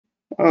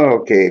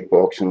Okay,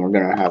 folks, and we're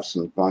going to have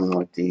some fun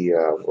with the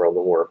World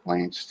of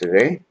Warplanes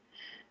today.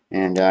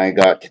 And I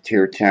got to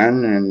tier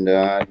 10, and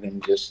I've been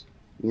just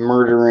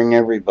murdering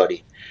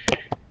everybody.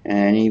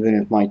 And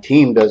even if my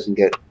team doesn't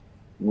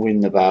win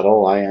the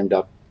battle, I end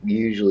up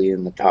usually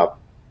in the top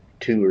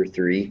 2 or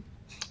 3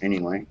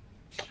 anyway.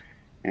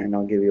 And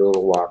I'll give you a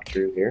little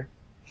walkthrough here.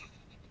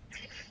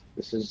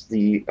 This is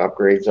the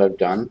upgrades I've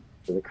done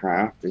for the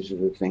craft. These are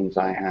the things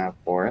I have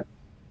for it.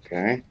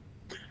 Okay.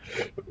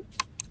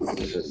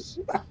 This is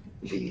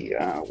the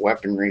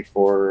weaponry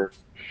for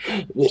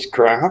this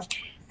craft,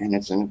 and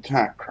it's an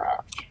attack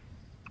craft.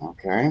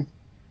 Okay.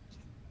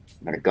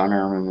 Got a gun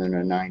armament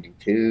of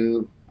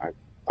 92. I've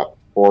upped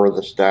 4 of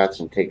the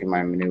stats and taken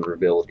my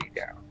maneuverability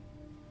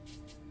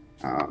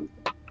down.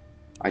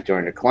 I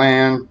joined a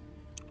clan.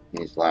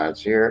 These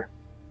lads here.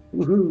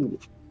 Woohoo!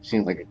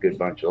 Seems like a good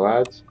bunch of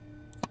lads.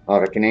 A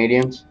lot of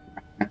Canadians.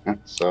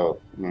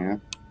 So, yeah.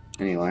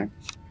 Anyway.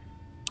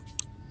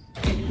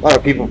 A lot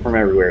of people from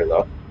everywhere,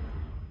 though.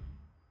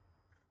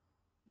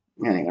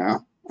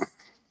 Anyhow.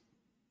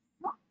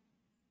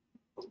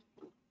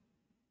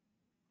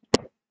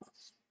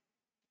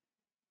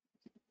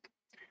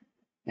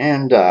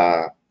 And,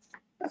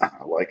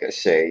 like I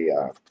say,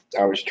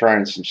 I was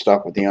trying some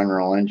stuff with the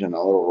Unreal Engine, a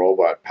little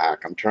robot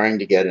pack. I'm trying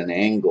to get an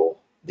angle,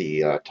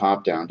 the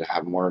top down, to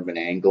have more of an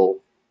angle.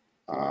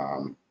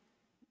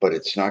 But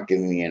it's not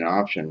giving me an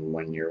option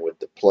when you're with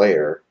the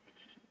player,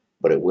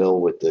 but it will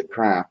with the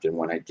craft. And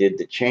when I did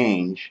the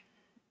change,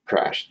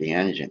 crashed the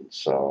engine.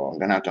 So I'm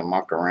gonna have to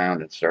muck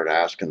around and start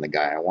asking the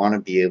guy. I want to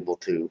be able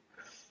to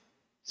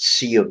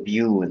see a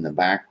view in the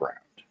background,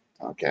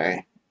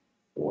 okay,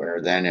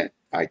 where then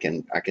I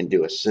can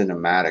do a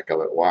cinematic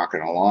of it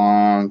walking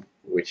along,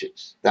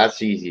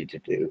 that's easy to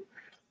do,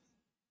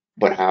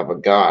 but have a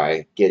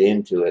guy get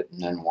into it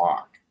and then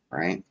walk,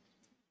 right?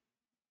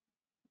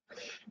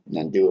 And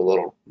then do a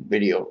little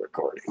video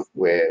recording,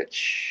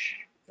 which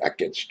that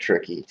gets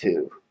tricky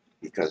too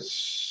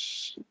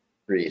because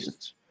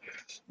reasons.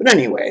 But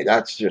anyway,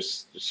 that's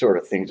just the sort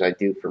of things I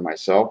do for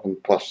myself,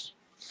 and plus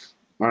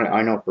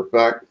I know for a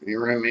fact when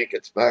your roommate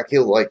gets back,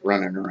 he'll like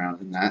running around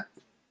in that.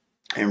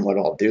 And what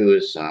I'll do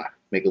is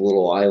make a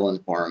little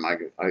island for him. I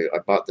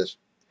bought this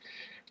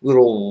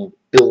little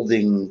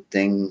building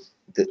thing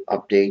that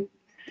update.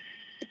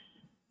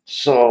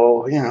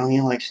 So, you know,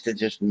 he likes to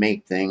just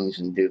make things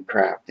and do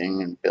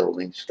crafting and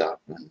building stuff,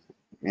 and,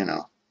 you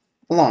know,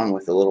 along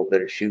with a little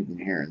bit of shooting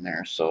here and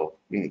there. So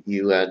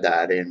you add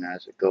that in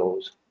as it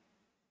goes.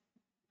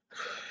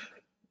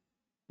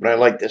 But I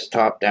like this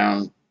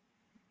top-down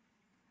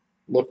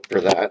look for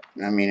that.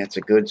 I mean, it's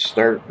a good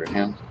start for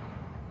him.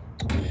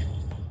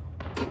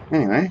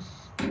 Anyway,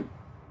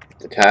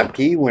 the tab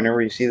key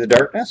whenever you see the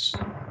darkness.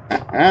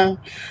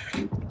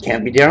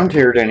 Can't be down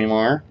tiered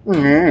anymore.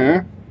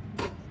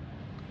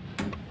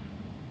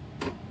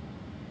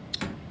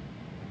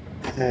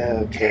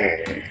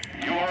 Okay.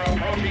 You are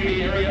approaching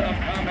the area of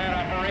combat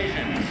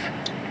operations.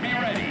 Be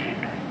ready.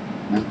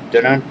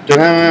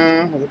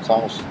 Dun-dun-dun-dun.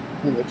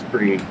 It looks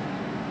pretty.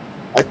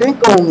 I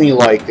think only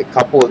like a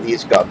couple of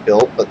these got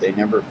built, but they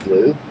never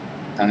flew,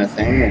 kind of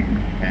thing.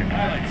 And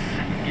pilots,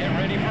 get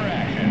ready for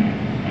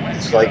action.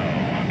 It's like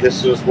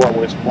this was what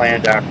was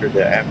planned after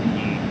the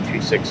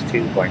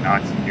ME-262 by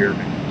Nazi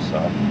Germany. So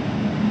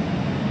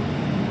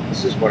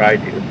this is what I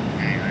do.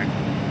 Anyway.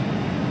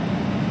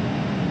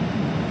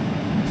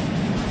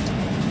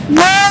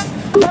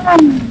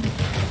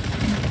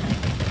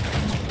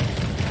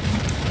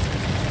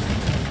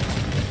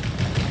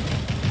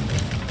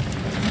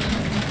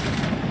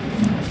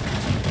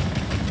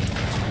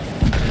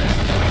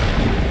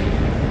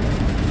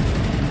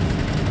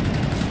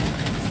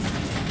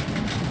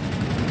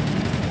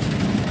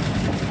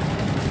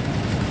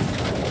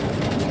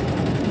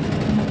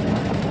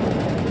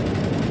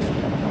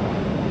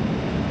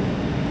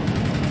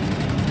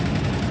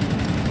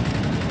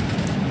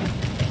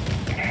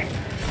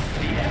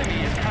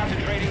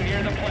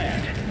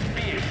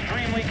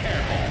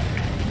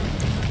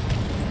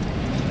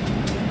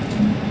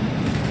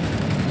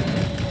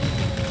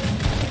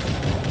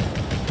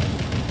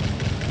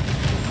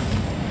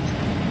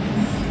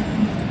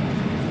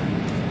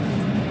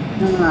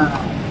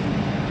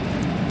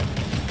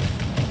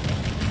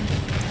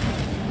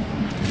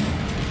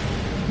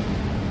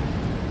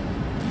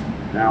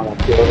 Now we'll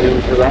kill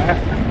him for that.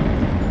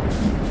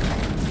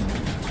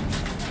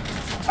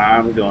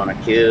 I'm gonna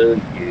kill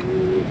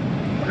you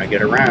when I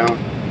get around.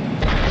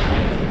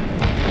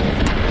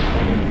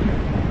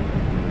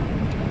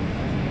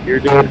 You're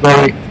dead,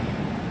 buddy.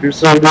 You're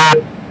so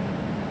dead.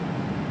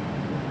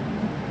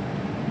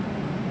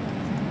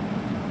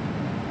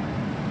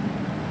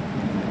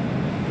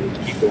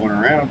 Just keep going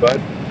around,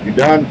 bud. You're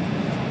done.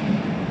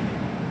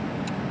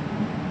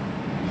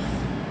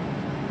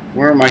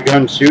 Where are my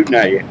guns shooting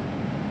at you?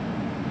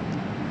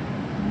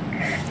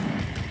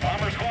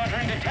 Bomber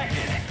squadron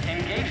detected.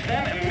 Engage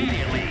them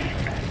immediately.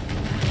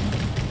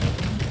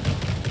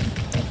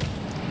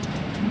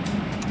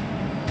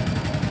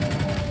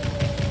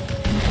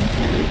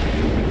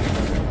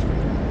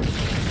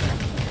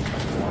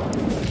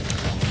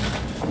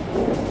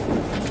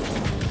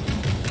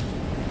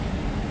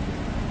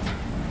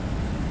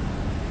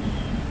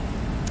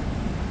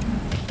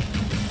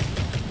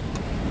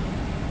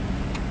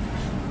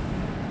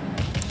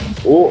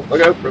 Oh,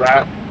 look out for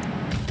that.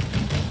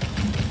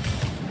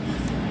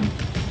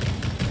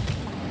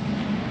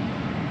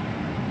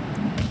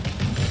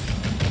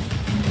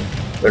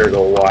 Better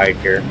go wide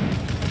here.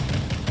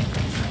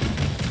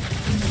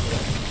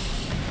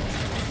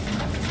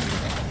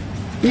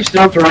 He's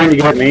still trying to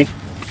get me.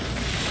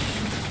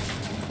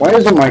 Why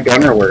isn't my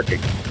gunner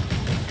working?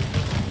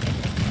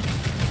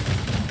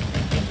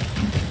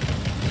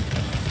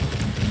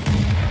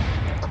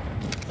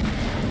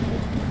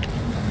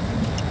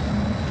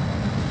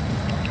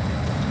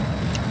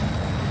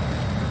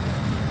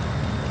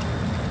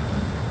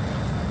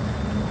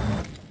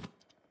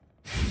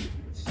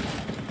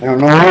 I don't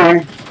know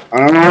why. I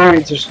don't know why.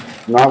 It's just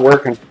not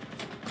working.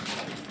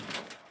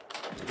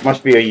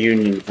 Must be a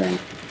union thing.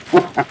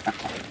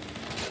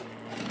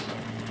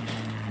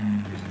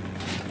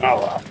 Oh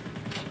well.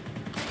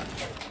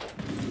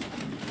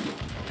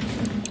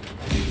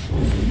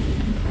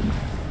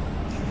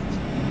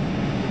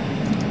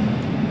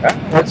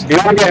 Let's do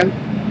it again.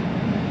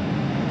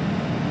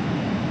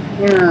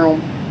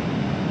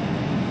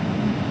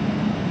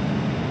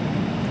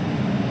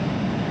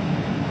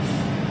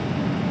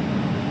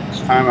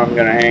 This time I'm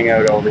gonna hang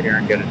out over here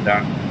and get it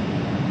done.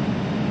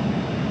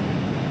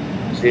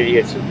 These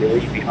idiots that you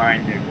leave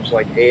behind, they're just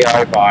like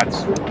AI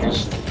bots that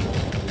just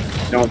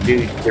don't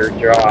do their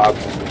job.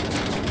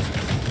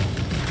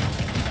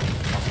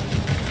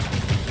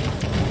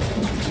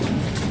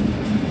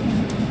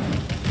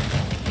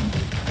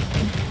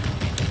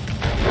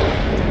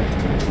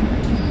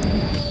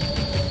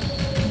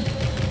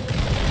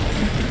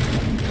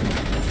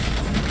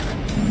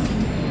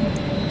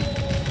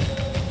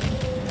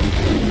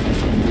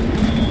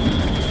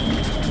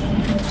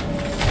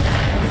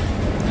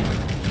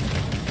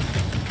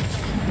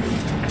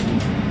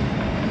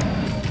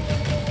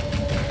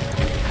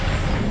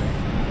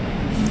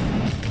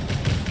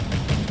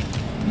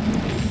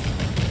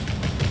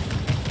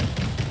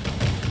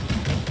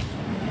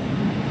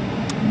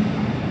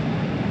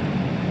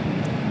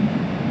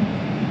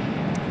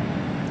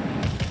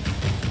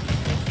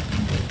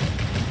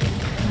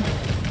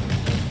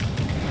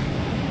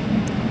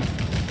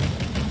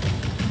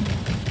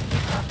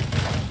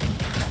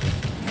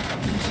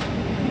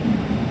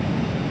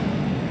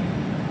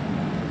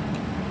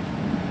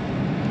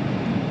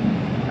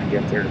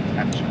 Get their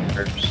attention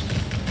first.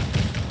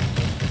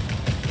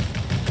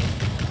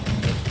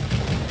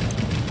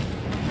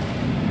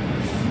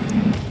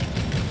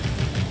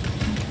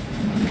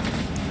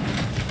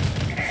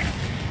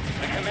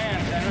 The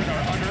command centers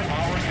are under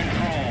our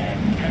control.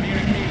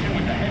 Communication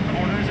with the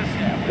headquarters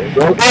established.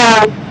 Go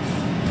down!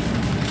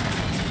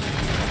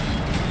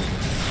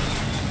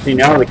 See,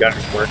 now the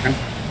gunner's working.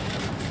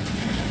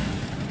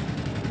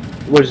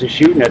 Was he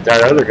shooting at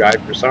that other guy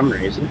for some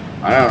reason?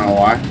 I don't know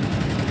why.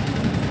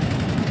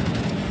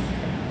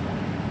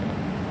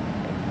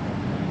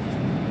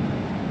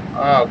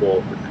 I'll go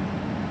over there.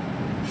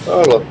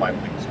 Oh, look, my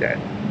wing's dead.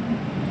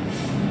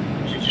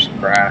 She just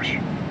crashed.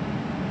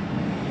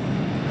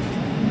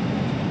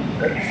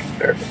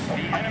 There.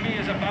 The enemy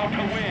is about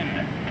to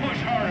win.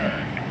 Push harder.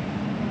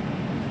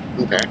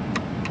 Okay.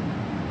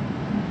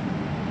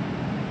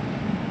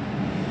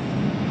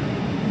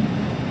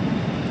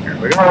 Here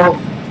we go.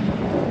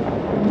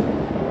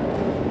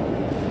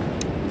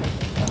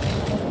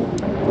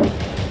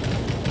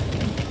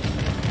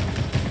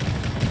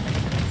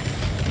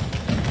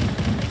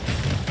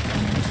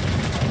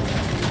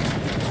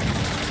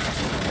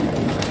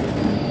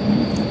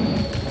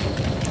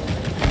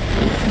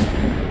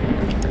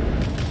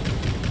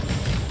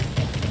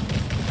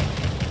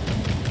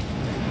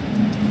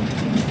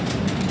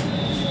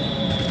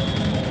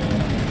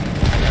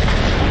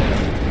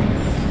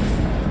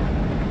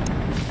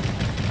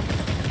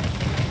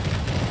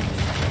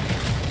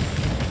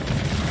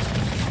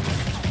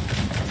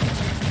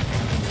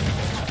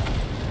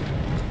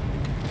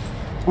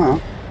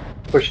 Well,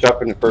 pushed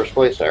up in the first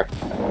place there.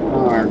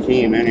 Oh, our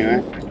team,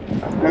 anyway.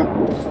 Yep.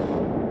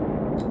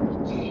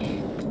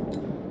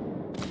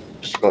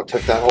 Just about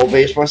took that whole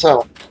base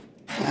myself.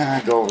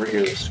 Go over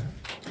here.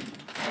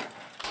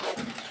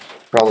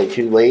 Probably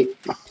too late.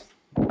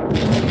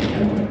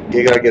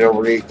 You gotta get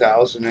over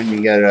 8,000 and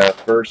you get a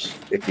first.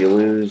 If you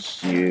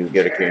lose, you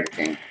get a candy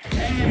cane.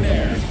 Hang in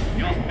there.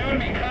 You'll soon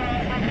be cut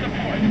off from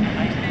support.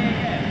 I say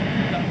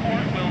again,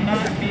 support will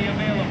not be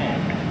available.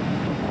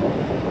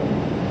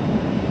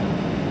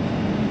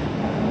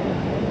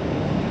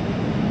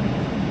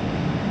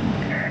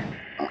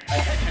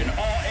 Attention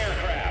all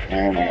aircraft.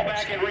 Fall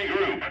back and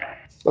regroup.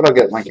 But I'll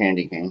get my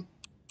candy cane.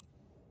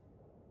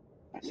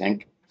 I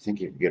think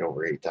you can get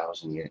over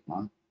 8,000 yet,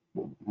 huh?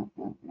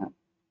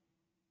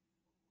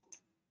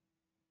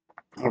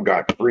 I've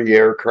got free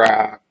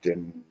aircraft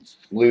and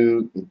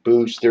loot and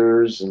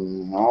boosters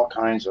and all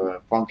kinds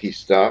of funky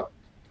stuff.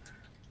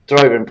 So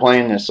I've been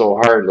playing this so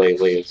hard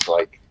lately. It's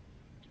like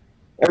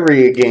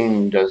every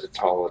game does its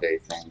holiday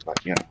thing,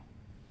 but you know,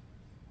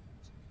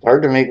 it's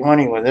hard to make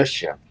money with this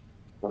ship.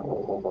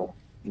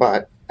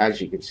 But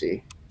as you can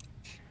see,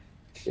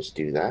 just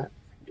do that.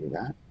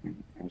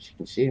 And as you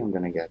can see, I'm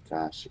going to get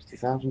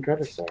 60,000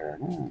 credits there.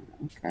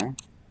 Okay.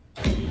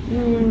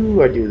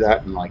 Ooh, I do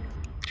that in like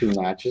 2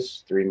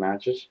 matches, 3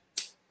 matches.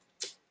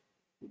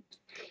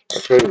 I'll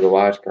show you the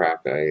last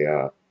crack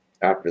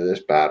after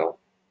this battle,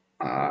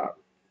 uh,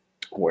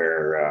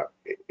 where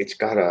it's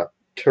got a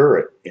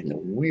turret in the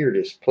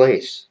weirdest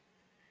place.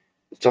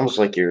 It's almost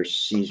like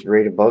he's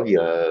right above you,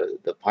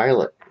 the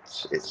pilot.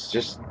 It's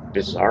just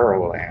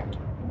bizarro land.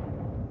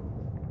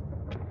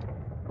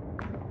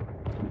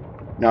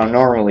 Now,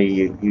 normally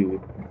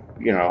you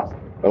know,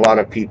 a lot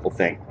of people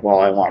think, well,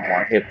 I want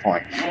more hit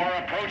points. You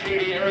are approaching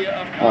the area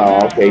of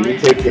Well, combat okay, you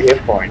take the hit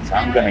operations. points.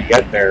 I'm gonna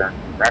get there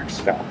and wreck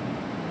stuff,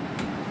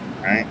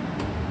 right?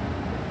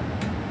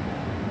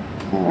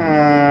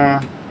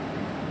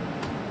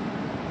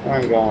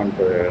 I'm going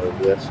to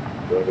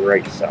the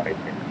right side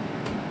here.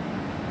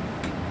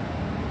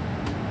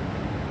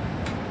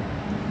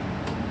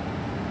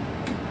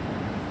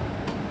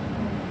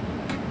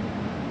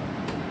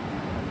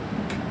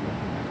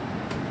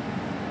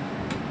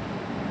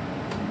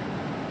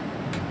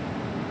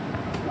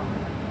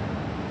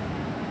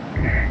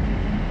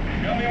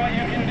 Show me what you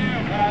can do,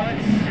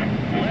 pilots.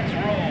 Let's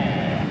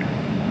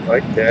roll.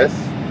 Like this,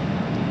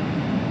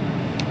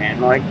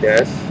 and like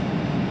this.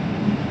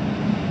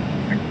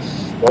 And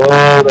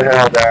slow the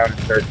hell down and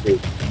start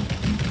shooting.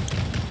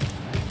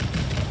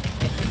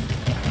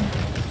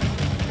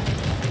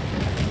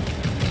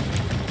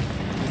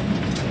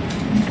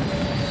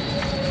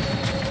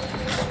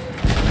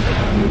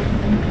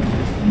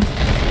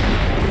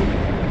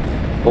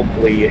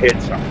 Hopefully you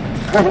hit something.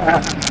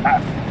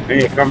 Then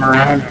you come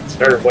around and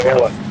start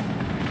wailing.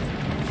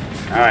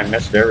 Oh, I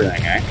missed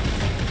everything, eh?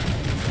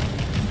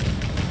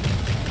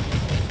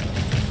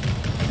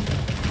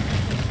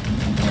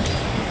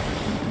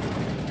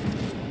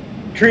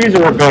 Trees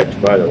are a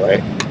bitch, by the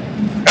way.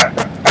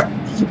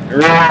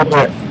 They're all a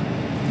bitch.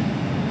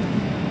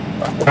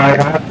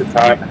 Half the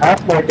time,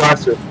 half my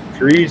guts are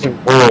trees and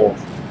poles.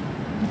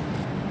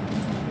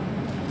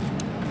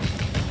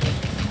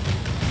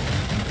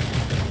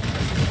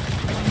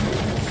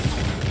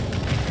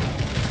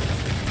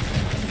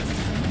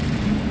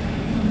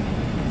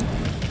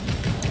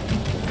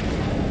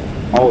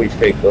 Always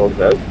take those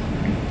out.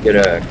 Get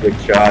a good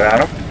shot at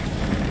them.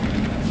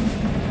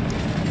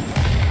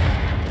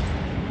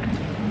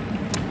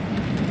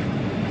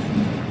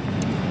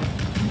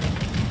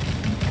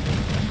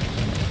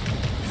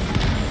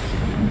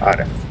 Got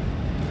it.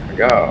 There we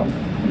go.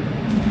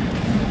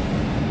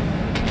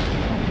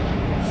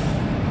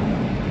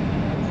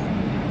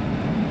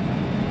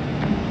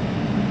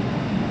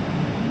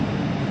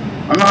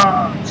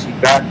 See,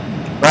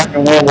 back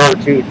in World War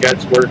II,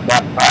 jets weren't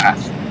that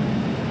fast,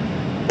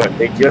 but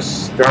they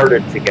just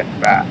started to get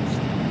fast.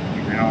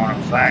 You know what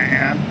I'm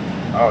saying?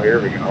 Oh,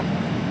 here we go.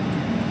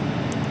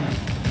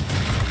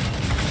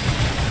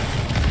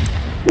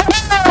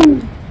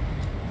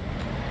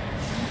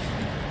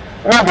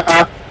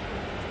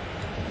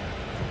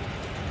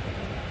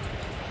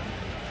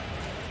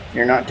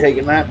 You're not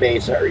taking that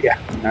base, are you?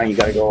 Now you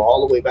gotta go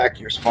all the way back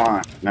to your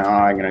spawn. Now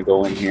I'm gonna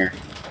go in here.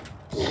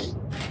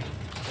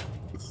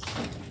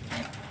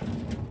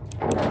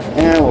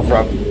 And we'll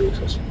probably lose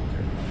this one.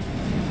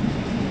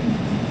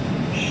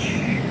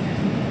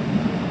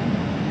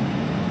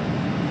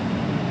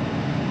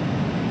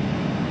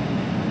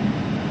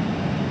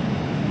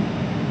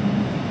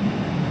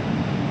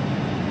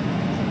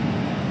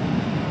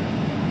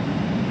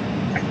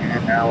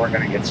 And now we're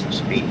gonna get some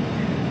speed.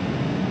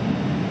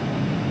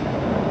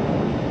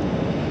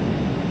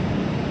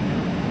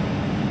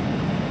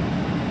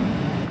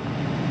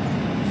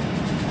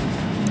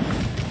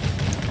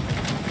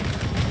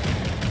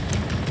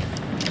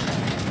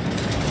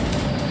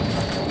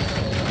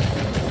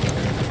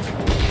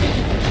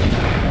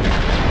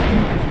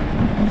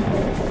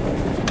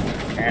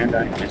 And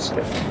I missed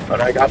it,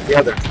 but I got the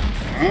other.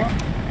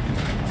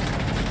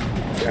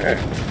 Okay.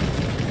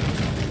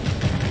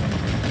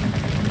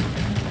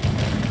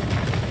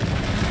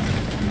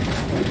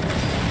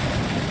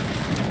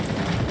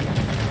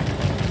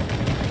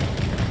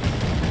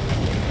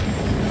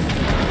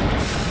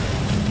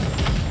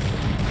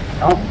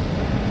 Oh.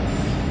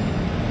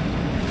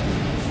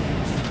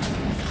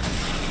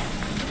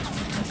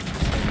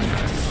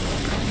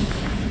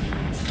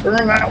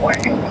 Burn that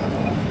way.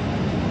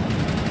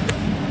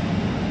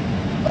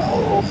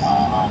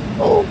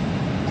 Oh.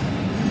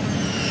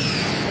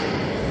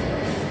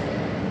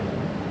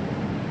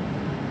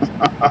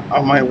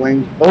 My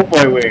wings, both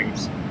my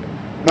wings.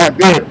 Not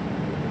good.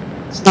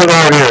 Stay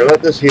out here.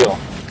 Let this heal.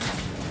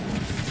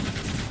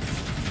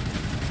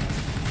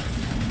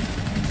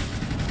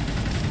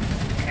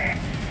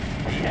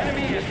 The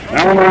enemy is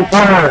Now I'm on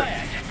fire.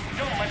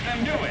 Don't let them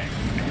do it.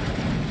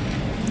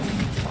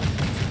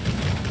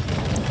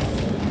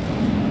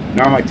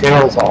 Now my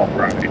tail's all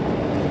fried.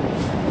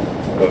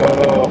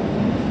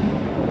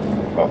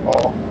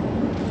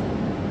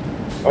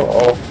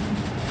 Uh-oh.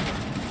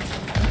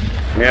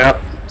 Yeah,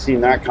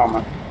 seen that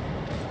coming.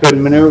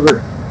 Couldn't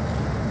maneuver.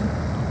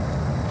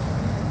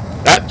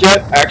 That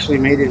jet actually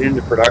made it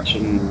into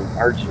production in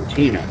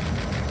Argentina.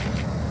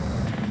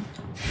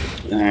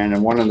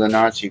 and one of the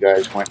Nazi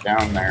guys went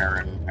down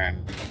there and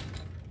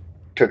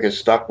took his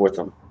stuff with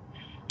him.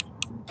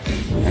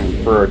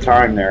 And for a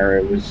time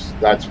there,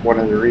 that's one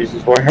of the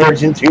reasons why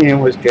Argentina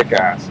was kick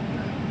ass.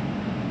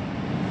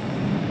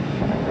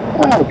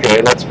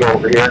 Okay, let's go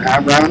over here and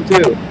have round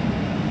two.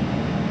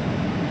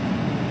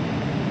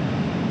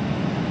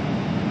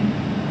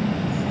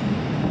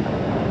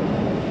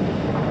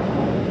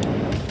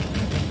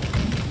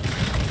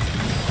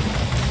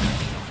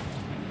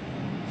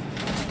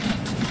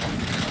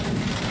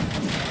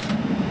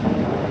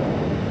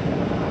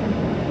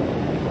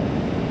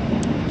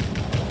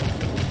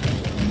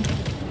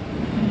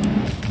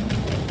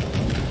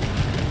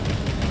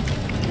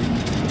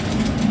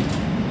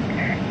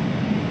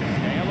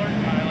 Stay alert,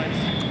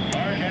 pilots.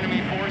 Large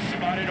enemy force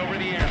spotted over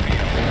the airfield.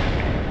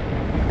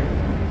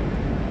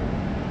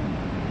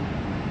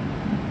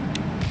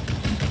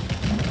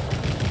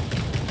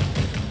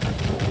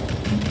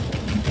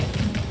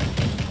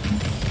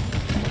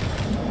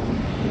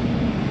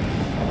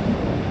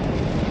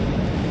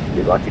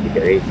 Be lucky to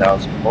get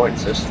 8,000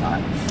 points this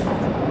time.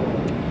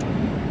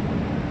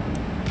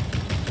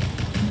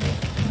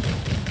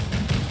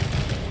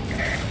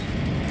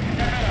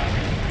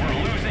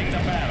 We're losing the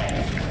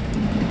battle.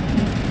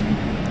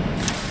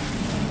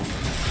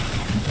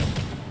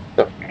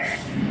 The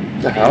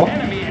The hell?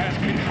 enemy has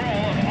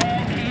control of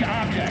all key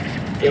objects.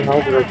 The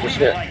hell did I just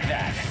hit? Like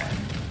that.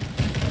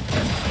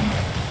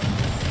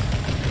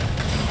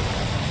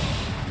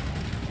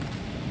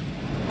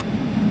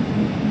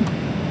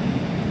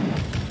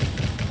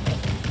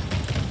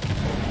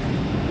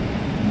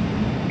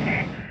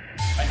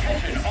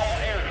 Attention all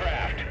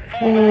aircraft.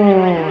 Fall back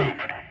and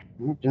regroup.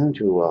 I'm not doing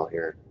too well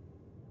here.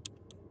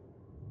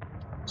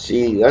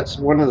 See, that's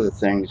one of the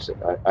things.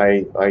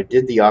 I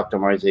did the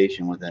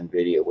optimization with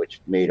NVIDIA,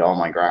 which made all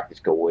my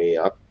graphics go way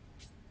up.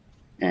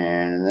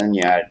 And then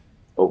you add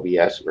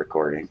OBS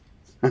recording.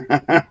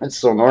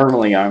 So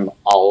normally I'm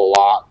a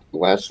lot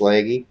less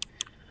laggy.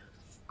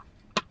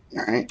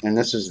 All right, and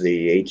this is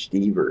the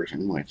HD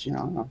version, which,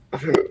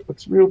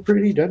 looks real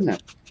pretty, doesn't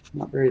it?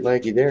 Not very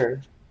laggy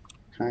there,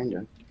 kind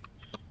of.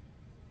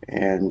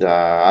 And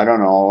I don't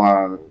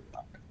know,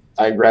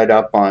 I read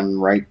up on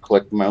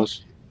right-click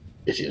mouse.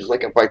 It's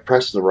like if I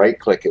press the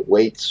right-click, it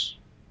waits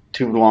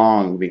too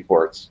long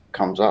before it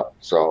comes up.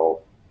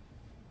 So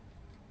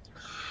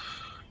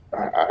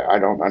I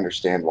don't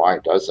understand why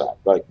it does that.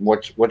 Like,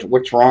 what's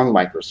wrong,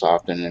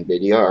 Microsoft and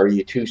Nvidia? Are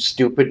you too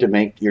stupid to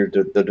make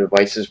the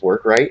devices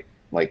work right?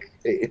 Like,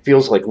 it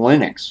feels like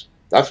Linux.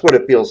 That's what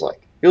it feels like.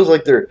 It feels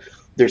like they're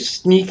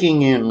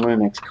sneaking in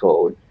Linux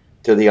code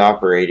to the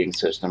operating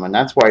system, and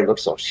that's why it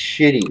looks so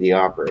shitty. The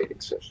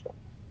operating system.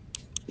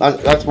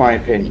 That's my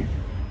opinion.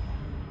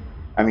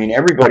 I mean,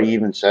 everybody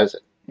even says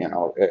it.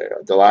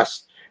 The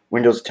last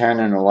Windows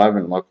 10 and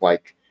 11 look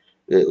like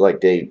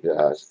they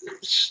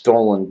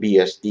stolen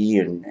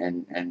BSD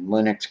and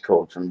Linux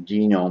code from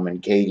Genome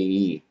and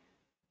KDE.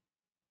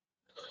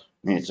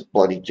 I mean, it's a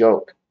bloody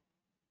joke.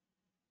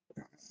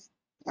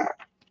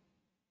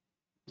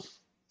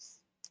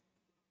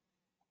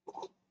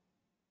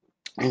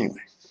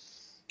 Anyway,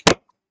 I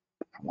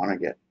want to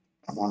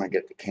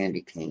get the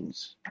candy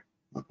canes. I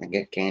want to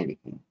get candy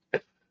canes.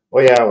 Oh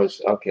yeah, I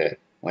was okay.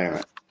 Wait a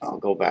minute. I'll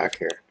go back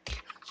here.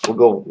 We'll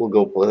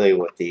go play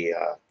with the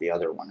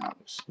other one I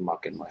was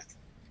mucking with.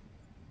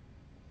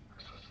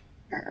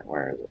 All right,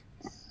 where is it?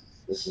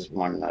 This is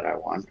one that I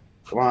won.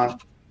 Come on.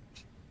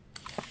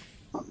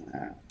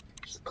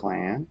 There's the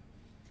clan.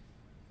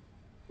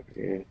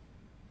 Yeah.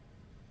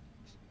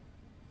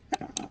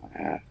 Uh,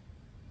 yeah.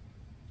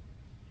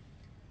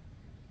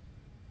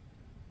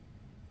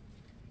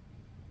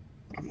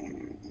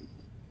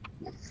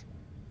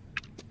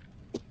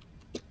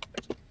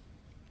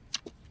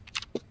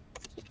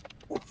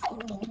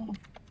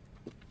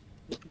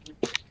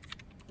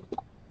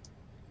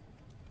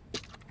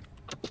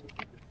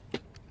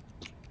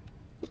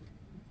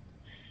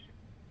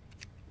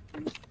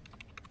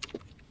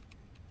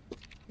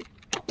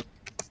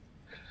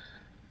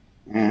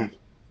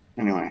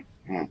 Anyway,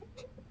 yeah.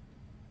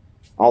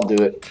 I'll do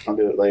it. I'll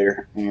do it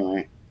later.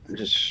 Anyway,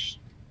 just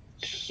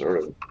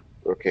sort of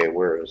okay.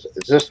 Where is it?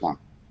 It's this one.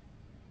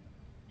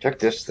 Check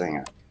this thing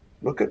out.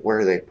 Look at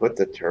where they put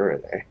the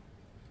turret.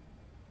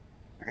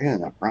 Right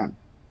in the front,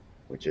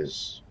 which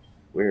is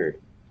weird.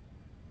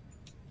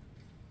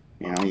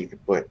 You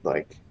could put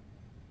like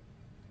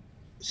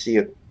see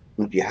if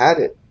you had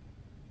it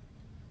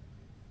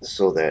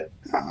so that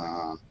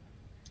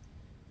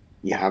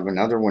you have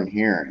another one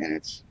here, and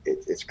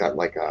it's got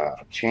like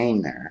a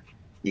chain there.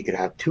 You could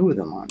have two of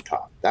them on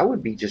top. That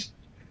would be just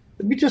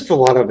It'd be just a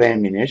lot of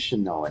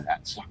ammunition though in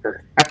that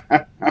sucker.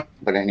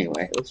 But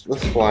anyway, let's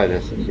fly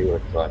this and see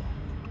what it's like.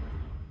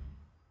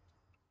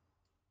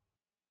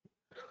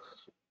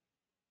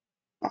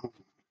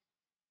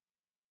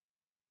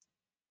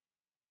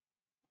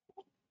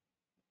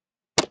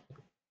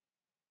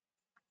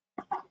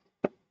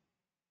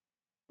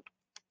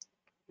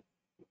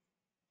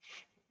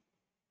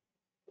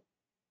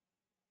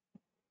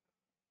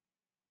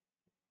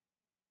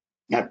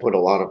 I put a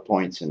lot of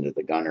points into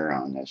the gunner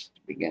on this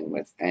to begin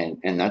with, and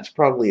that's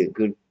probably a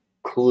good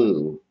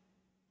clue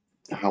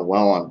how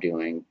well I'm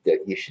doing,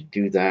 that you should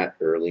do that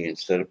early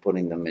instead of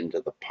putting them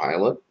into the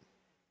pilot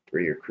for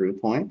your crew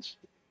points,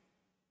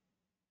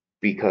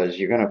 because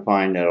you're going to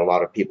find that a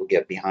lot of people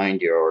get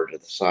behind you or to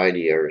the side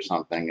of you or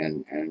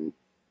something, and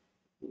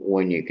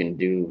when you can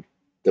do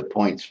the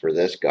points for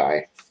this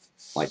guy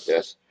like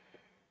this,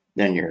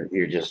 then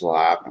you're just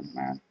laughing,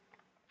 man.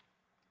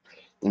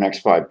 The next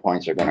 5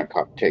 points are going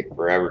to take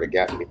forever to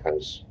get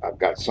because I've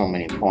got so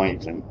many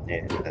points, and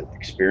the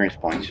experience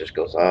points just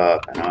goes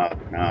up and up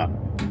and up.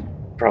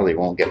 Probably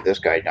won't get this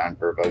guy done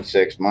for about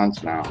 6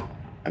 months now.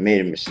 I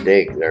made a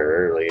mistake there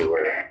early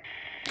where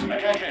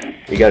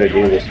you got to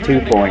do this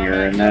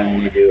 2-pointer and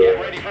then you do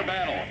a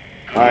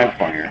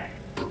 5-pointer.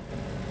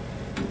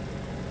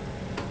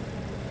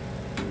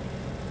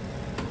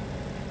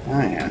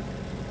 Oh yeah,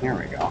 there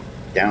we go.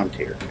 Down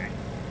tier.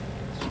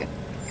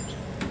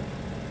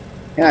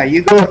 Yeah,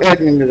 you go ahead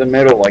into the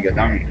middle like a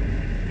dummy.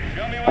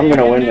 I'm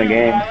gonna win the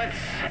game.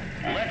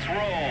 Let's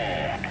roll.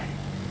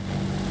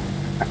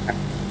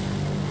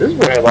 This is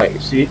what I like.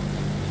 See,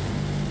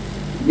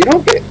 you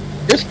don't get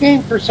this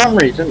game for some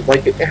reason.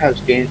 Like, it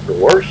has games for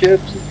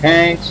warships and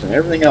tanks and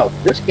everything else.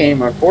 This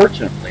game,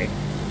 unfortunately,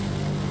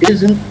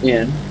 isn't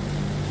in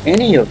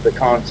any of the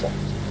concepts,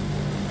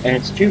 and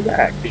it's too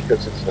bad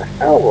because it's a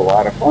hell of a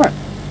lot of fun.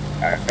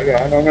 I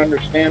don't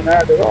understand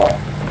that at all.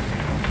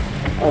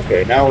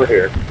 Okay, now we're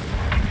here.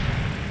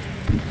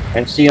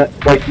 And see,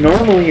 like,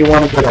 normally you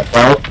want to get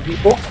above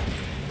people.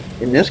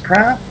 In this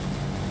craft,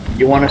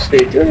 you want to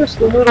stay just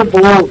a little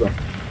below them.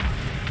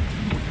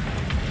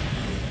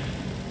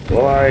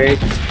 Like,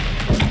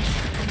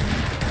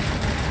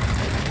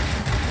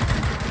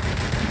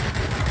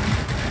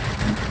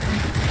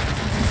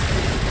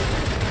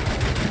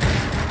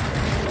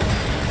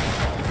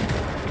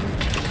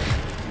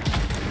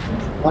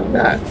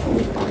 that.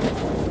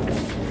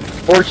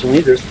 Fortunately,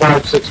 there's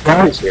 5-6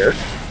 guys here,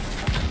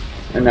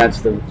 and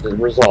that's the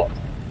result.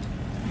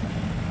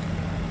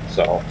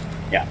 So,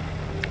 yeah.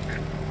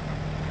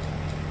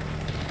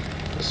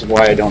 This is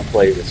why I don't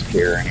play this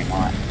tier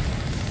anymore.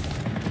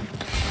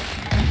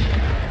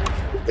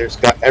 There's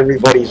got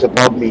everybody's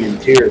above me in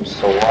tiers,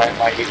 so why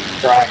am I even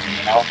trying,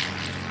 you know?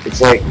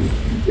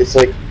 It's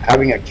like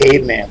having a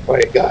caveman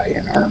fight a guy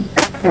in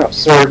armor,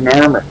 sword and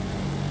armor.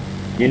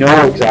 You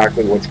know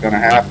exactly what's going to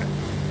happen.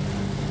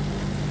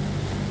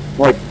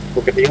 Like,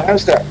 look at the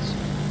Aztecs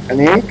and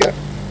the Inca.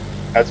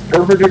 That's a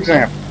perfect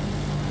example.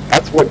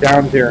 That's what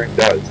down tiering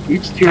does.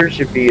 Each tier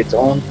should be its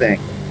own thing.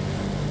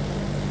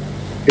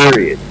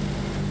 Period.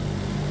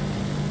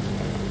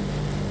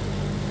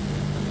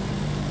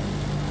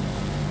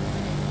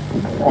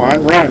 Come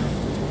on, run.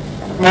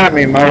 Come at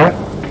me, mother.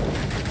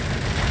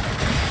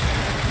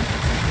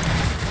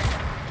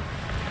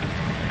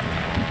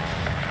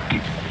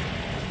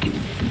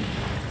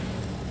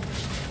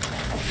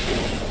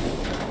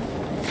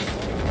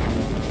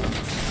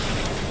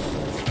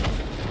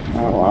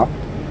 Oh well.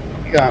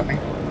 You got me.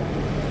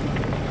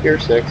 Tier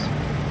 6.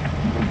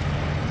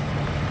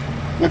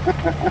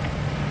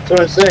 That's what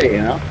I say,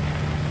 you know.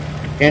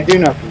 Can't do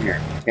nothing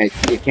here.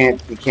 You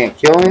can't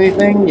kill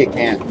anything. You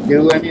can't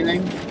do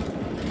anything.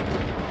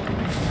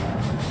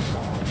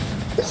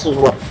 This is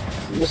what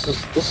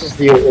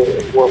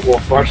will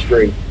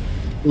frustrate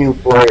new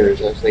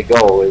players as they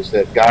go, is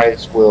that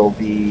guys will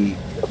be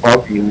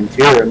above you in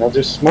tier and they'll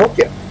just smoke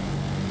you.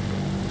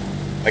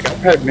 Like, I've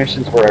had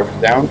missions where I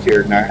was down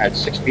tiered and I had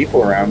 6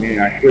 people around me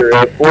and I cleared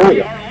out 4 of them.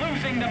 We are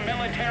losing the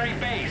military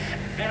base.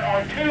 There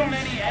are too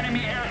many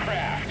enemy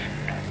aircraft.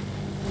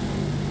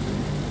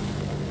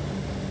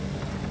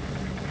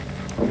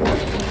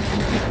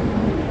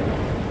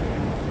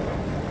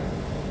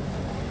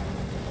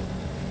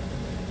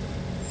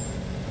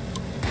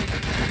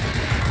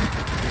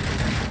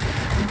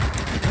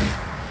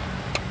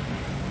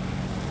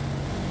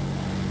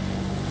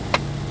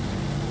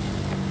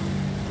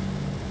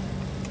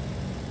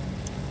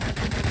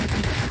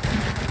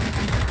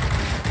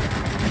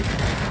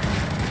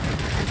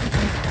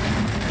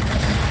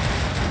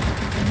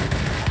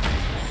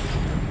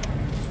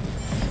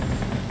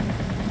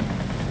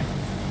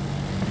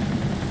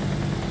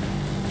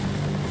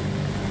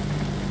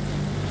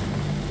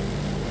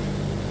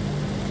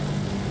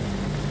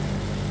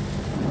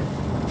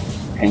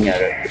 Hang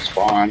out at the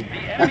spawn. The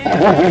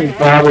enemy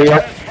Probably from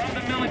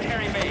the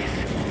military base.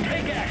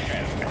 Take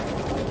action.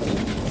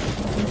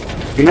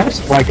 Be nice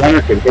if my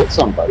gunner could hit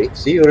somebody.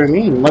 See what I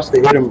mean? He must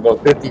have hit him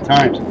about 50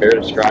 times and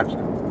barely scratched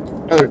him.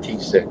 Another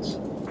T6.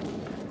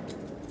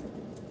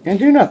 Can't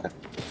do nothing.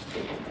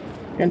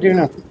 Can't do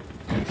nothing.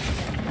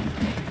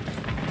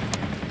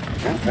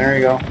 Yeah, there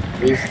you go.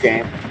 Leave the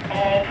game.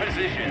 All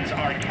positions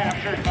are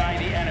captured by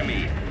the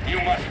enemy. You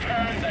must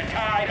turn the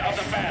tide of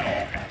the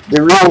battle.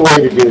 The real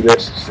way to do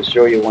this is to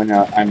show you when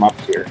I'm up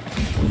here.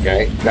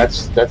 Okay,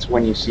 that's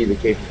when you see the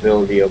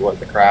capability of what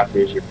the craft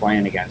is you're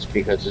playing against,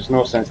 because there's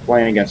no sense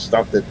playing against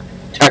stuff that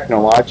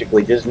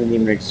technologically doesn't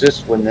even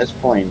exist when this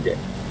plane did.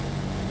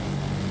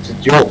 It's a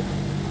joke.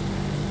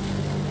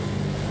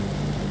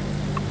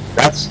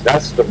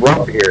 that's the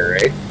rub here,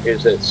 right?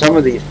 Is that some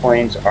of these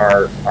planes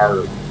are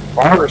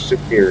far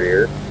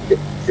superior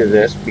to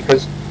this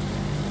because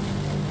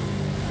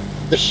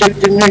the ship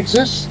didn't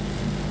exist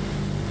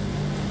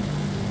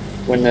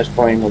when this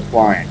plane was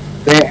flying.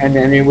 And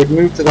then they would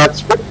move to that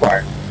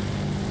Spitfire,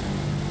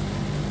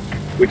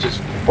 which is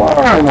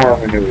far more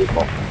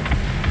maneuverable.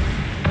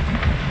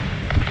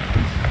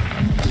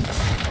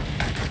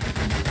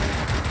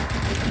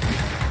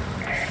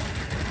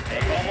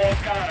 They've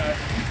almost got us.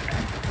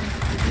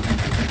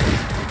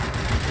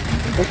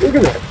 But look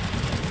at that.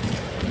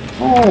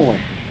 Holy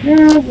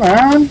shit,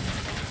 man.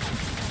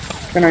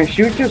 Can I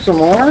shoot you some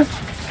more?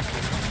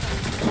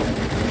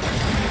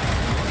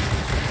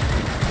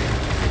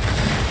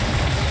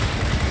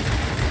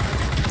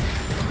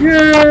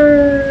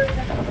 Yay!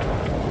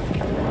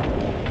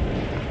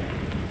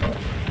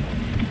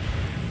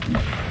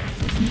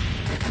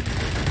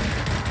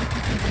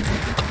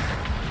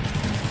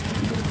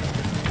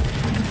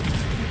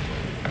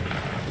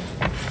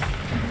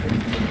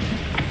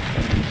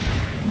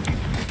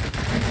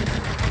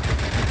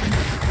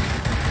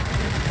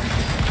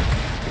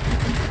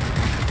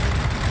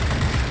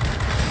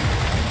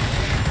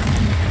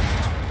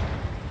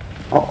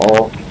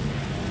 Uh-oh.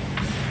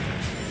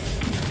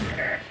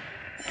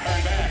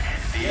 Turn back.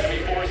 The enemy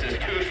force is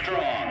too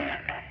strong.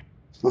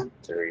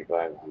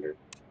 3,500.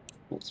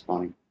 That's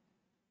funny.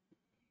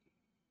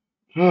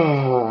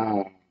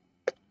 And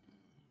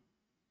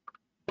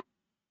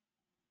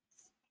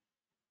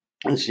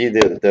see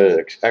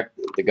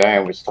the guy I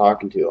was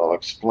talking to. I'll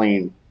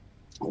explain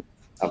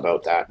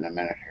about that in a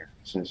minute here,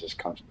 as soon as this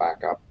comes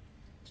back up.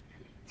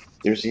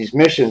 There's these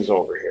missions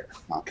over here,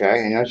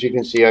 okay? And as you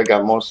can see, I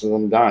got most of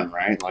them done,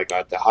 right? Like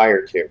at the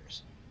higher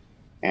tiers.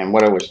 And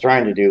what I was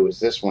trying to do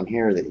was this one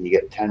here that you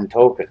get 10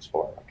 tokens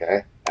for,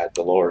 okay? At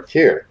the lower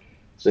tier.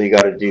 So you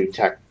got to do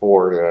Tech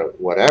 4 to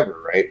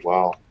whatever, right?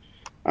 Well,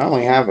 I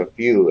only have a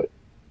few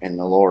in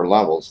the lower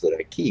levels that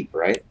I keep,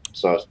 right?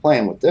 So I was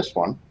playing with this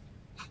one,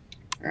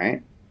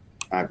 right?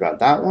 I've got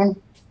that one.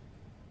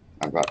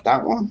 I've got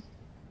that one.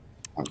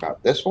 I've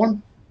got this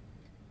one.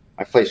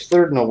 I placed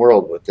third in the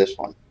world with this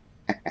one.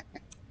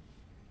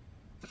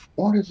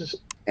 What is this?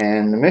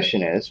 And the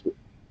mission is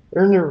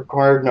earn the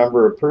required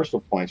number of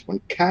personal points when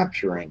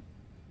capturing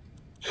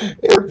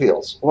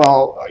airfields.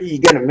 Well, you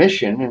get a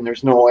mission and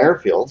there's no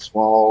airfields.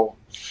 Well,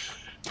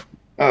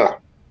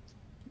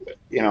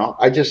 you know,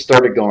 I just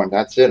started going,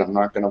 that's it. I'm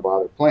not going to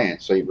bother playing.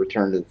 So you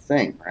return to the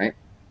thing, right?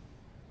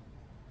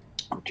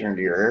 Return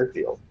to your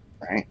airfield,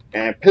 right?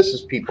 And it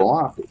pisses people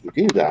off that you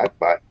do that,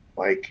 but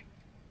like,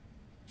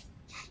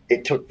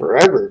 it took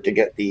forever to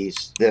get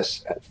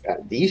this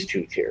at these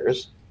two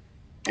tiers,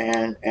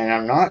 and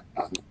I'm not,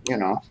 you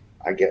know,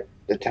 I get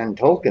the 10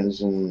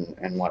 tokens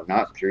and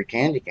whatnot through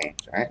candy canes,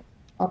 right?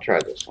 I'll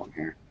try this one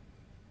here,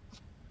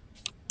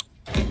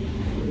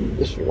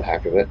 just for the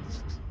heck of it.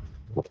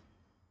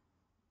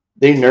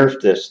 They nerfed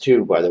this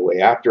too, by the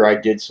way, after I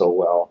did so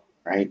well,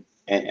 right?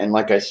 And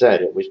like I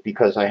said, it was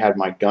because I had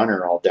my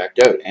gunner all decked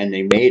out, and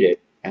they made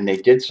it, and they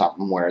did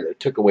something where they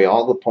took away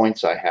all the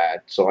points I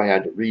had, so I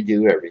had to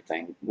redo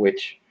everything,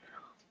 which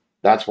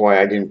that's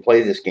why I didn't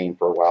play this game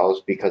for a while,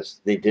 is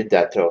because they did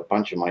that to a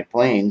bunch of my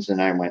planes,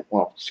 and I went,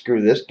 well,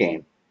 screw this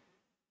game.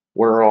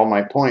 Where are all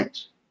my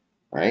points,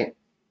 right?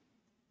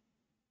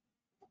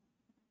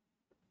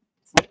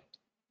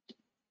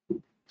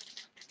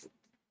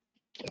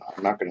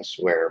 I'm not going to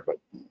swear, but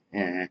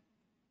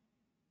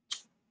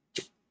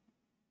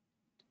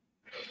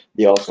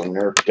they also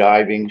nerfed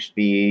diving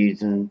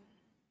speeds and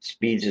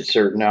speeds at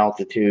certain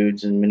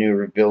altitudes and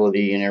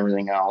maneuverability and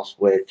everything else,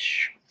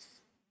 which,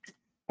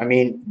 I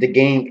mean, the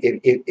game,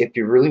 if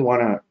you really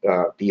want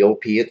to be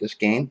OP at this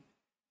game,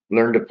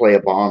 learn to play a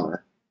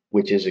bomber,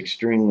 which is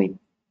extremely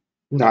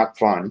not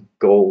fun.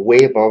 Go way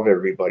above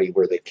everybody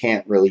where they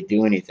can't really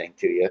do anything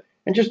to you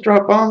and just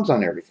drop bombs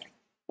on everything.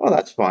 Well,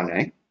 that's fun,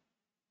 eh?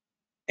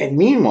 And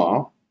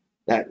meanwhile,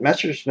 that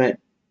Messerschmitt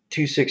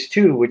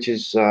 262, which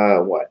is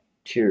what,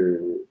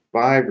 tier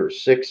 5 or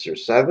 6 or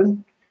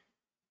 7,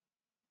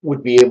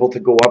 would be able to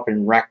go up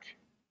and wreck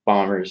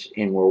bombers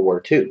in World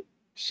War II.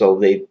 So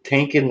they've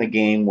taken the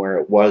game where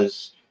it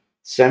was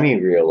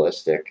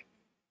semi-realistic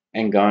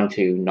and gone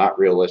to not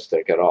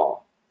realistic at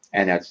all.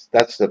 And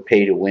that's the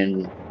pay to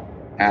win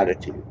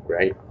attitude,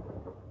 right?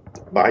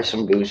 Buy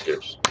some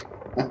boosters.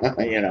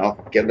 You know,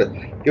 give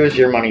us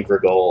your money for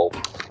gold.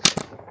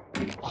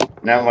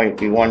 And that might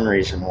be one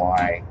reason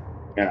why,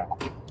 you know.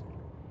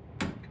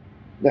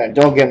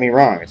 Don't get me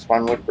wrong, it's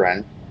fun with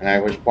Brent, and I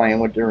was playing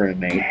with the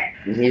roommate,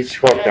 and he's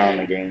hooked on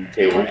the game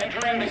too. So.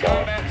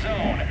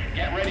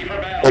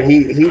 But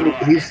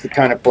he's the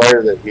kind of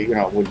player that, you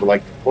know, would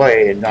like to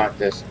play and not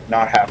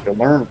have to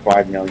learn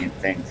 5 million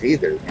things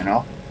either, you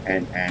know.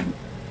 And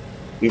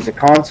he's a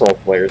console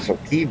player, so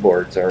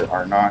keyboards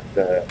are not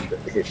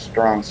his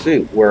strong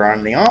suit. Where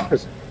I'm the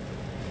opposite.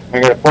 I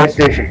got a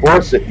PlayStation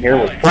 4 sitting here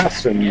with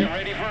press, and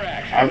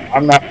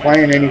I'm not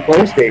playing any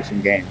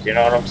PlayStation games. You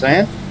know what I'm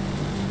saying?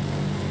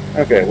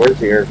 Okay, where's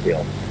the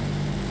airfield?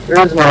 There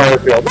is no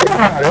airfield.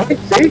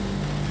 See?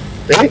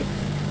 See?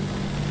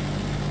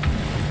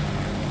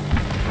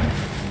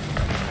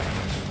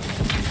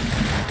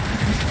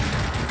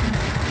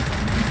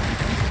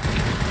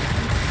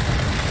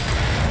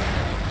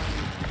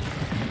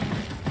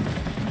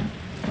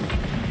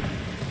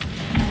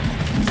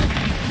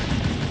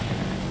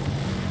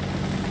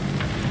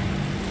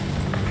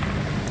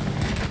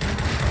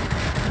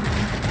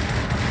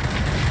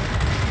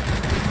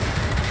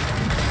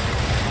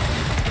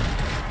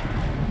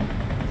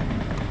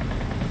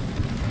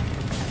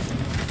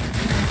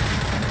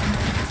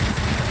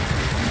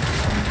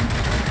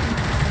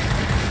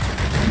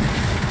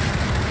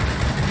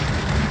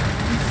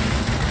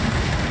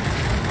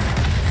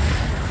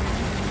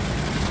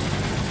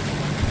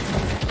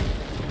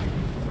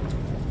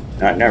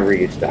 That never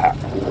used to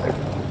happen either.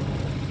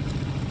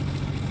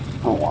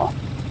 Oh well.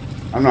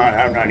 I'm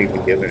not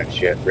even giving a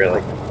shit,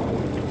 really.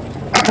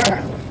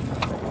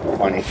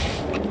 Funny.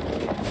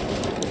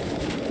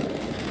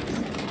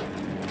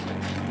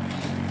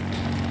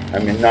 I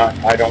mean,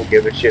 I don't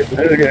give a shit.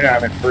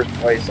 I'm in first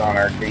place on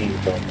our team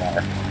so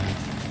far.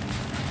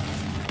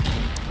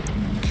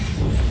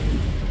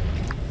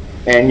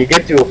 And you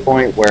get to a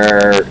point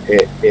where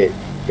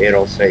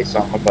it'll say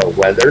something about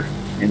weather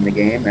in the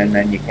game, and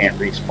then you can't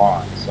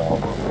respawn. So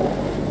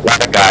a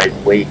lot of guys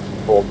wait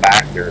and pull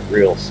back their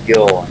real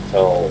skill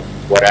until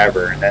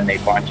whatever, and then they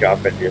bunch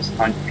up and just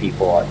hunt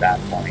people at that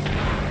point.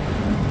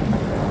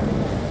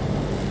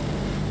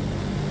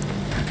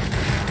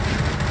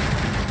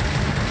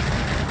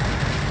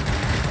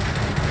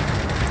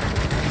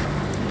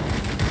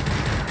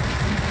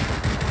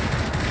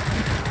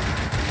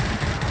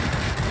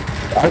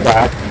 I'm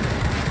back.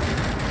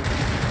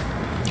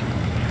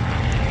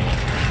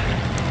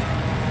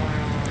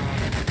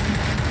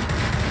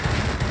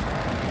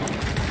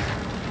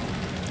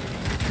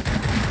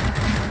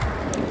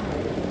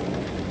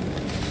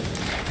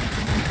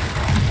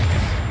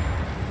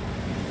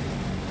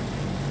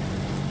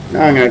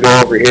 Now I'm going to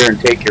go over here and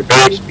take your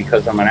base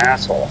because I'm an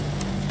asshole.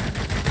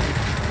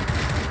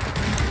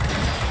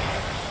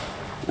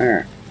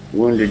 There.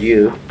 Wounded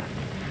you.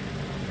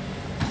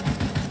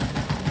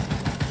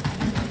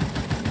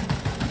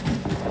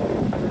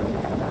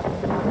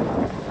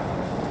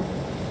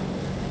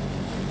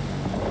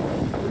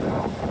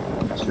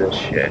 What's this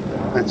shit?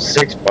 That's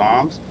 6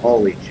 bombs?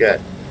 Holy shit.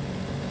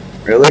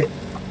 Really?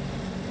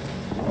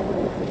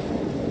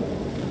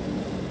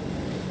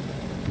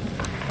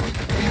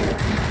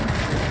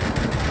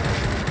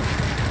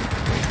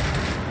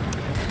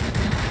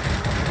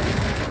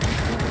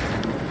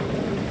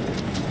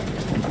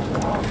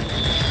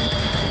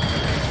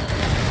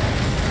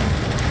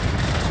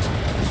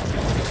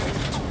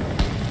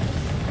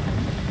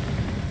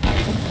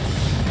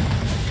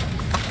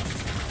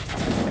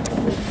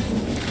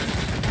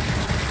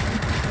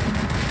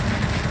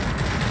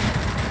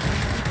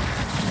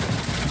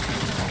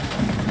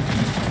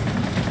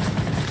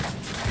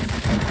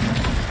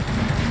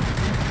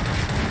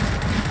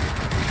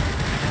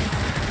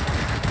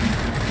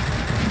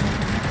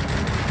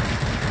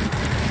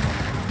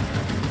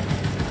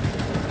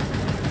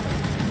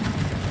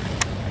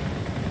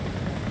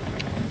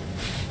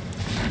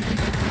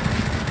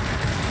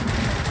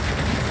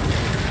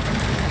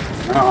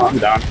 Oh, I'm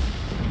done.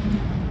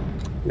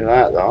 Look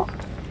at that, though.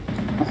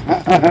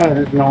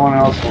 There's no one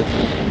else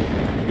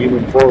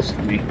even close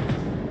to me.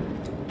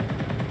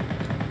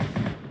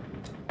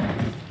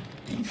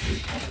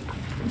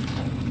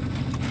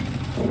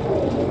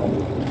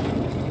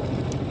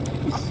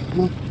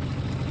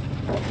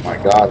 Oh my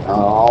god,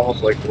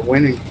 almost like we're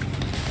winning.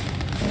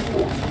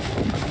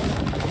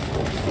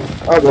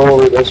 I'll go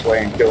over this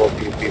way and kill a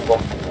few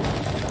people.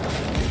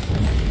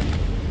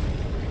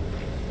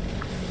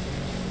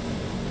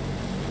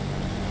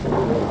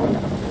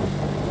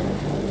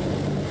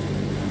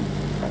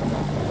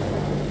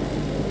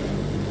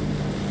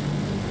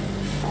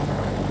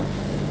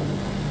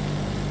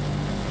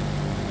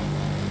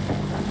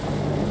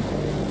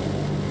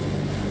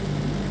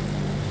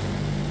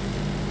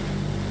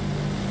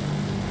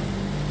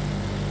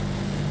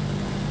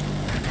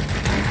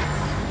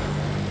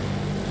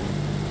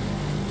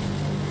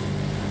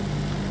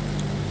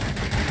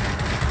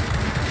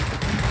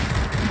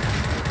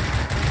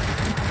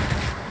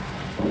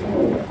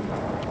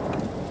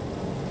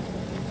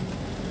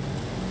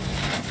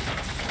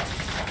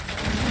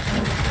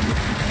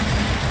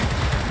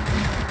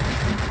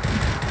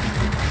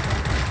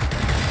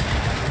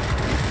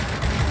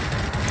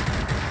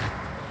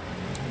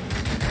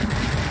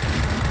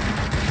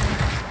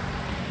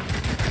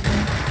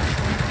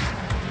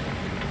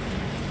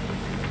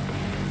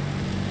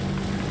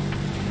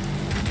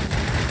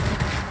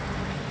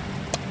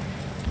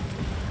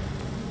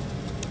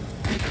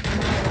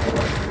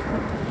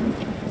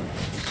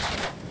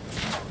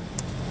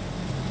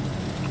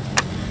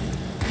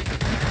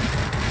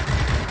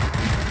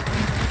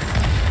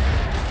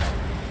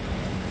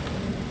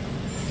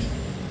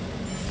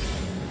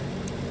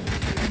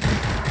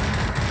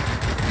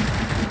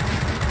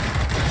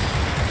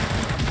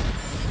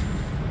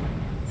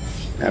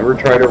 Never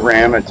try to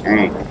ram a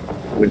tank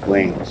with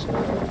wings.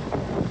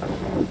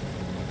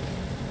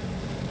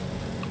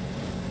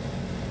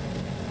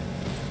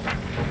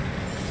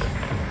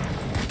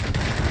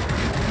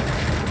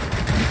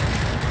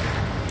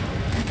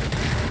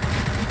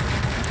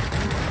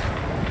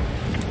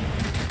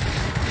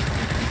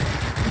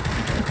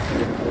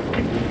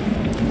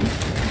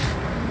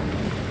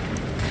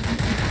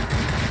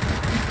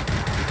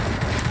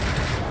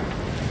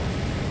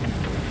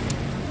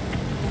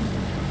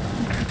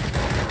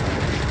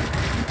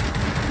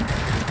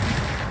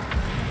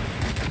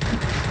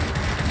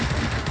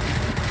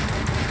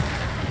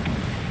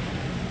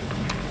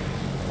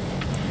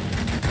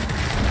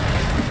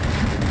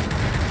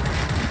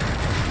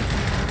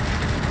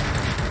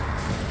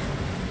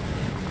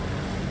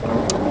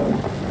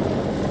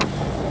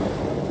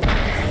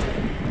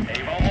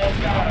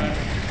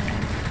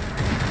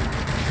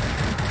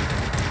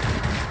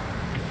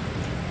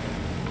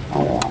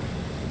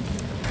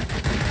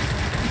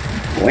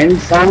 Win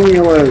some,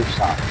 you lose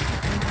some.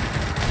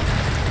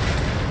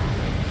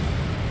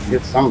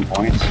 Get some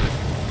points.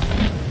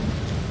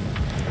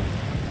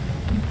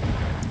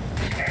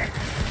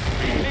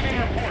 Receiving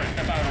reports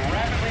about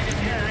rapidly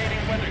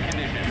deteriorating weather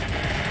conditions.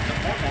 The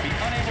port will be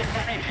unable to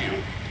reach you.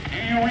 Do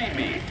you read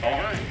me?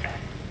 Over.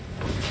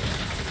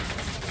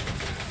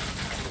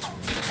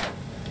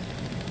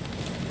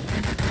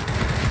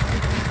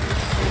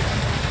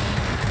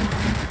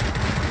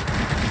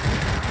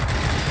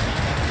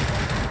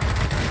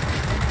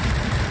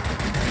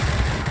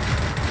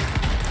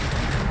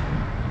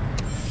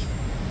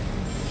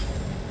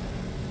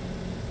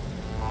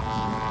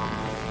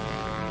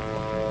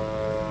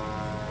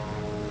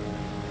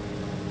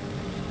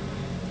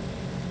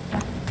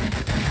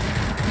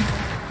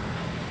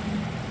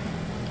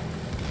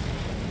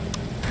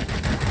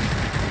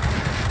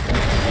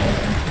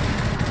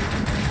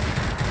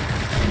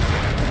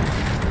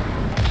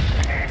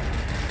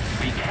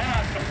 We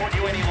cannot support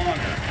you any longer.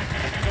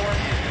 The storm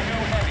is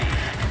too heavy.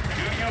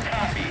 Do you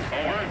copy?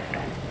 Over.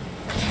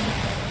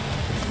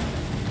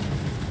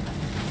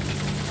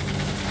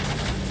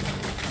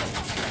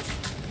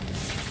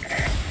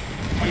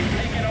 We've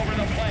taken over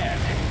the plant.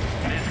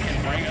 This can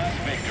bring us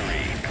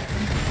victory.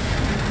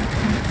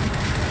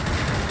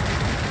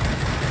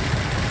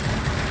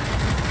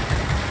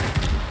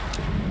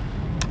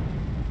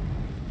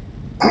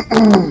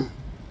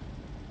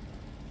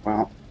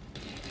 Well,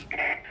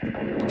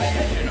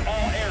 Attention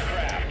all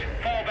aircraft.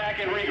 Fall back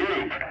and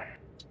regroup.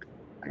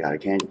 I got a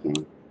candy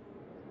cane.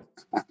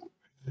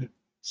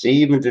 See,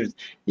 even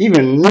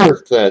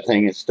Nerf that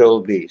thing is still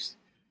a beast.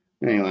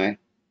 Anyway,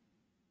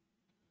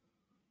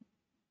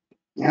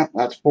 yeah,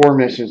 that's 4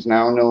 missions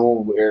now.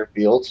 No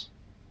airfields.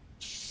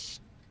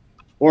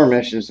 4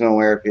 missions, no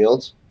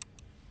airfields.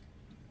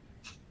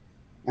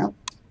 Yep.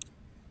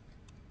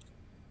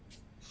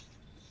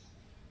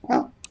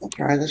 Well, we'll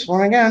try this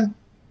one again.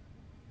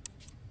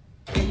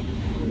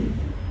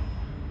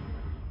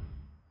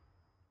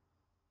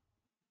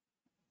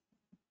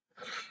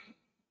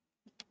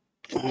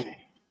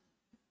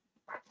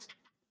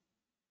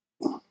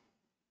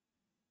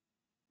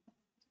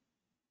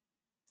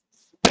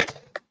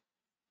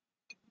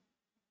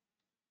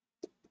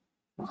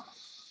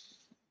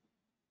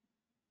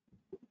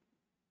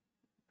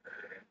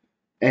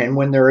 And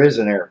when there is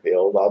an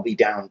airfield, I'll be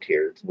down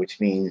tiered, which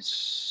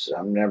means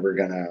I'm never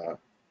gonna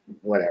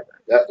whatever.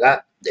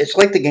 That it's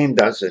like the game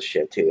does this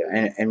shit to you.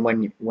 And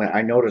when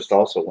I noticed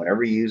also,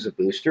 whenever you use a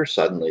booster,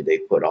 suddenly they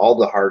put all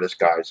the hardest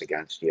guys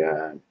against you,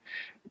 and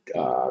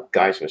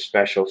guys with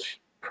special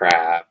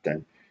crap,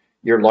 and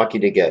you're lucky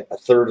to get a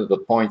third of the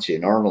points you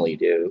normally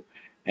do.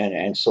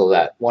 And so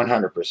that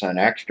 100%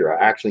 extra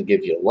actually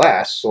gives you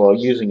less. So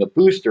using a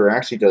booster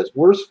actually does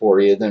worse for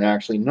you than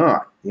actually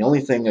not. The only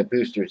thing a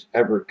booster's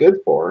ever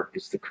good for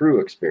is the crew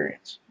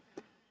experience.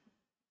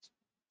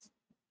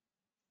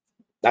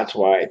 That's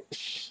why,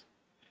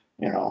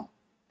 you know,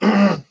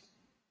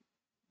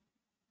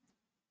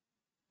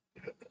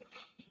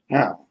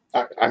 yeah.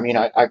 I mean,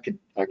 I could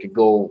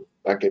go.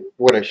 I could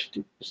what I should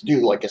do is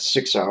do like a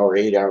 6 hour,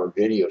 8 hour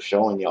video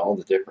showing you all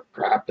the different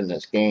crap in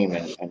this game,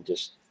 and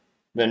just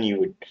then you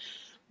would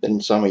then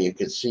some of you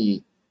could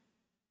see,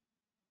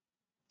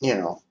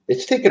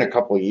 it's taken a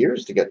couple of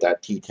years to get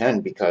that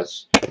T10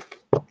 because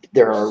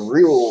there are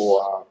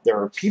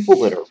people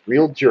that are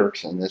real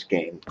jerks in this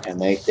game,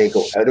 and they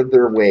go out of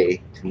their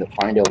way to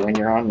find out when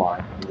you're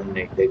online, and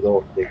then they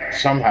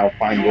somehow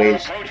find You are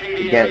ways approaching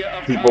to the get area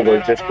of people to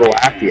combat just go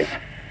after you.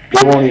 operations.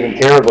 They won't even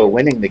care about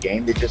winning the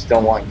game. They just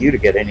don't want you to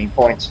get any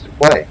points to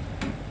play,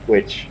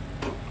 which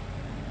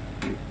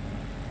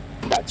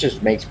that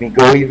just makes me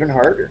go even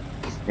harder.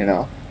 You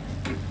know,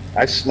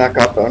 I snuck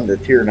up on the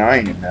tier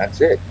 9, and that's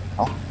it.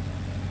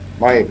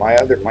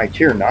 My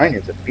tier 9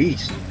 is a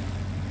beast.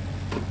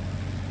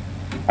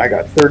 I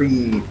got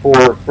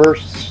 34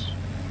 firsts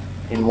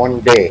in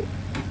one day.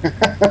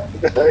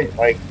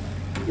 Like,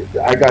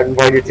 I got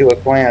invited to a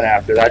clan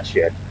after that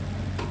shit.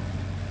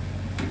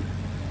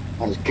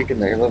 I was kicking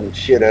the living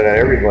shit out of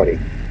everybody.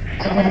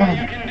 Show me what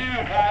you can do,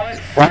 pilots.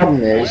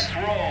 Problem is, Let's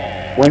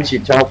roll. once you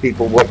tell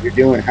people what you're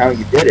doing, how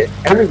you did it,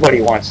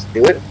 everybody wants to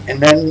do it, and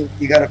then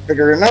you got to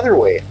figure another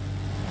way.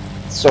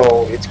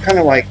 So it's kind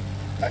of like,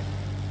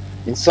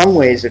 in some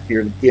ways, if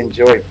you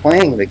enjoy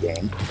playing the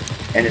game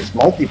and it's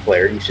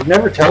multiplayer, you should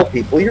never tell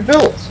people your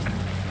builds.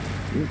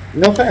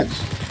 No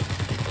offense.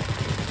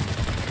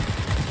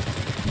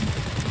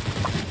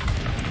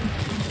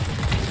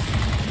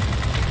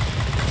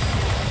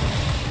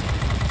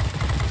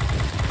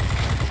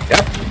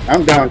 Yep,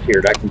 I'm down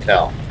tiered, I can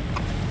tell.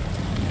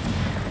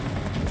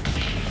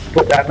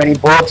 Put that many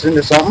bullets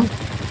into something?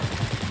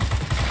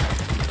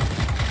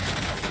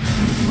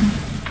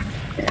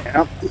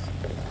 Yeah.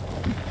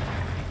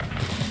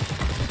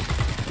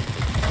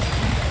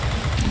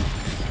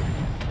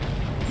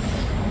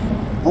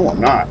 No, I'm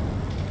not.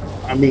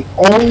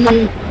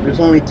 There's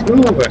only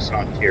 2 of us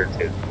on tier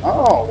 2.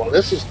 Oh, well,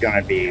 this is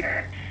going to be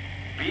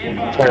Be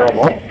advised,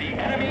 terrible. the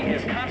enemy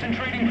is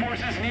concentrating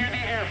forces near the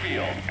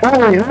airfield.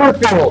 Holy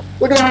airfield!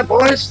 Look at that,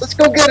 boys! Let's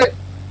go get it!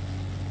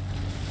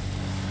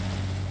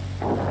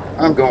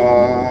 I'm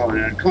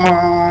going. Come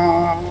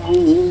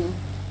on.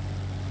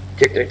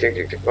 Tick, tick, tick,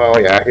 tick, tick. Oh,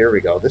 yeah, here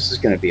we go. This is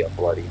going to be a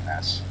bloody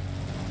mess.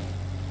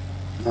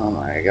 Oh,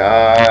 my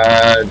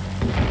God.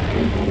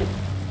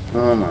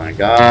 Oh, my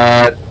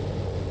God.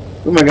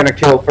 Who am I going to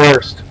kill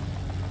first?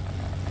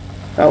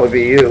 That would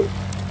be you.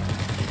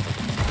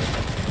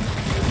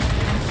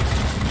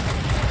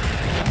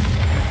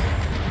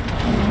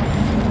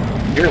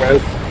 You're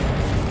out.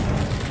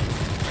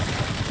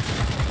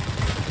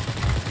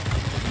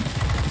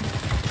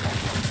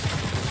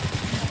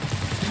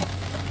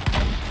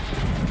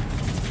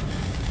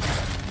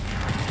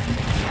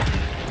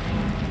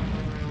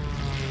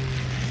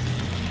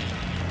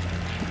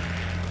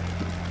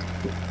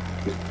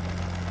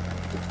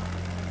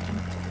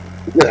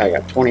 I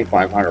got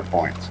 2,500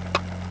 points.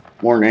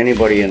 More than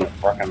anybody in the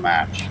fucking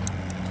match.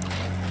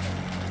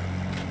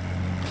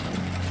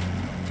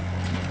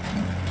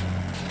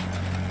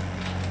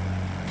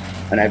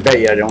 And I bet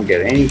you I don't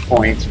get any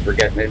points for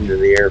getting into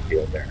the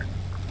airfield there.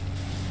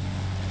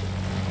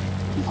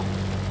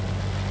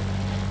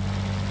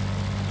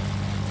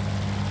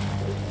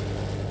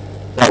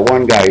 That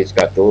one guy who's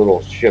got the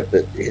little ship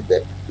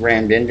that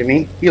rammed into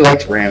me, he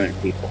likes ramming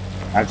people.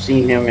 I've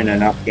seen him in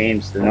enough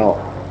games to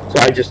know. So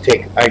I just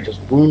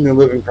wound the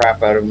living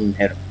crap out of him and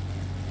hit him.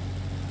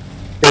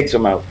 Takes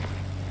him out.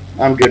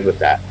 I'm good with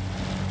that.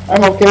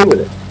 I'm okay with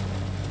it.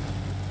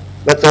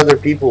 That's other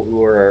people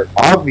who are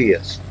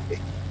obvious.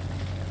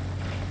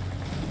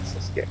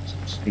 Let's get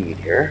some speed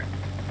here.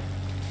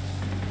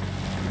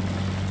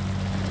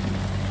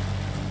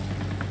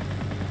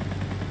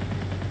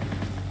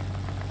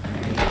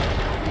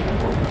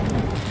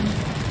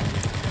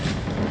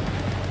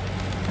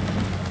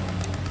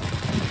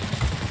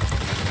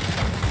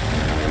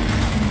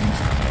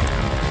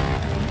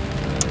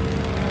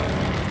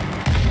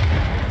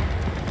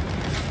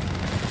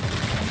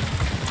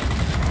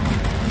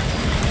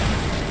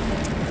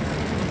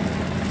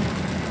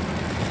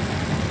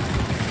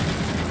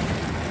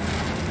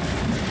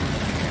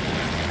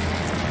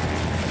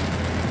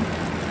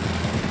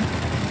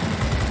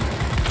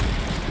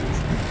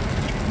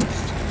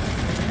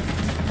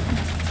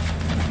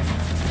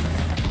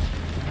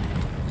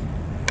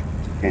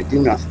 Can't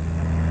do nothing.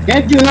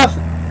 Can't do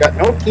nothing. Got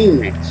no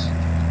teammates.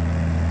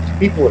 These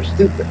people are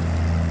stupid.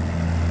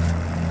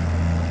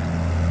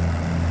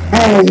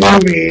 Oh,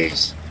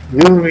 movies.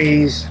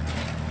 Movies.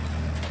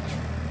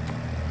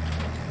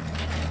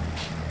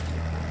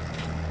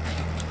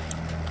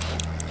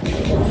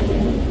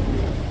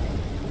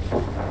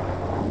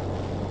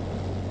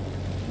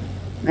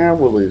 Now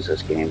we'll lose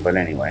this game, but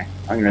anyway,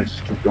 I'm going to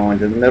just keep going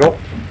to the middle.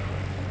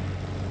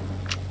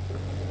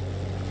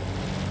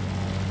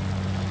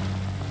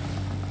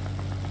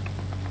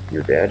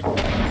 You're dead.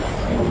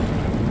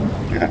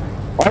 Yeah.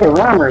 A lot of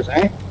rammers,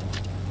 eh?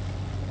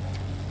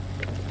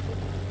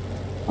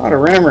 A lot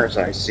of rammers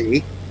I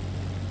see.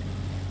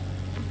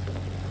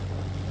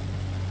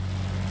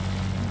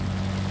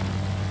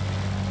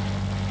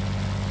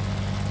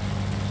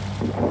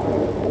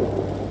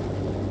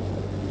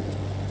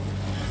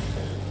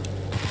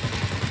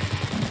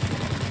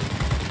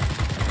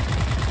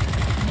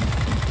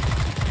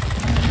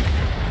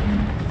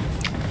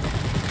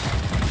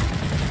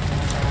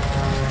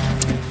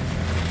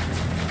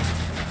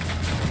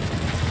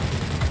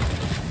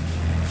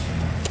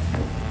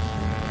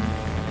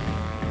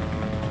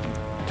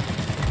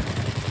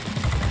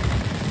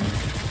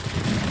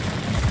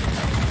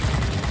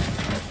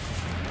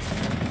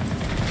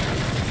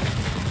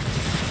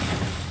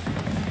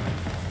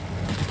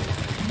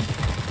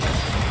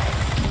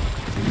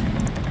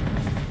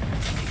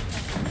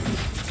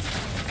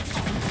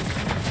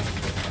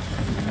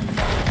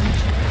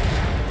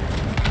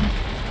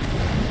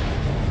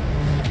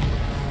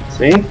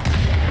 See?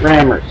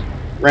 Rammers.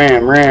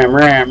 Ram, ram,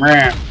 ram,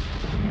 ram.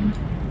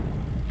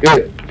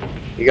 Good.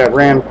 You got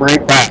rammed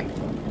right back.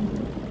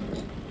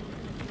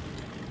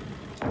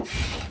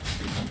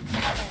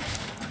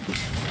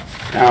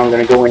 Now I'm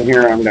going to go in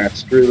here and I'm going to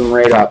screw them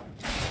right up.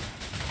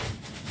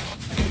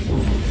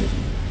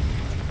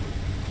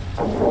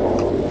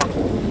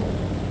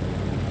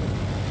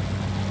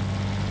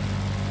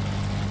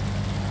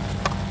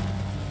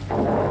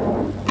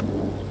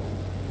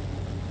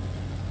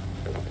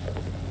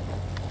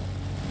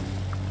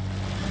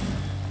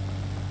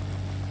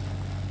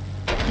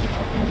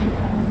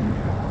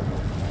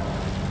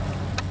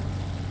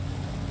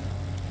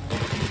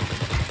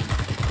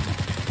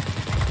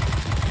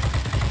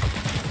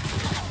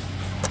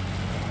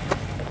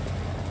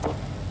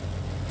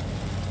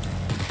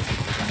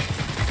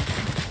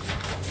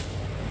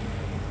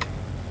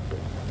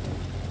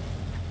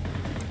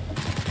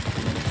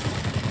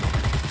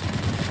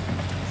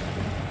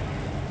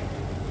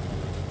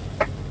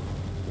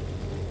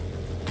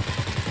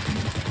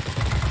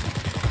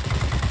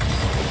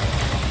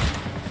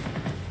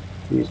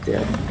 He's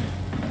dead.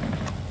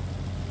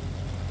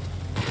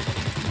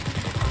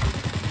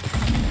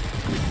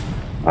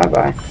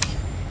 Bye-bye.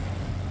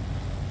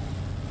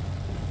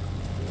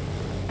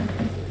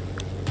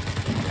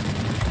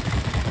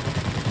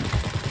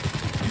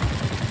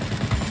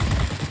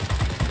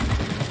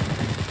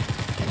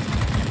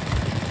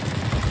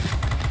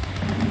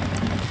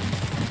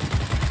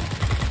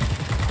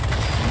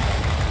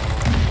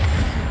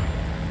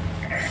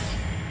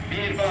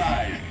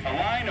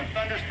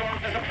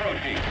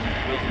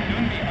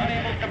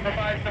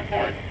 report to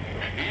port.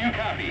 Do you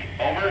copy?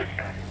 Over.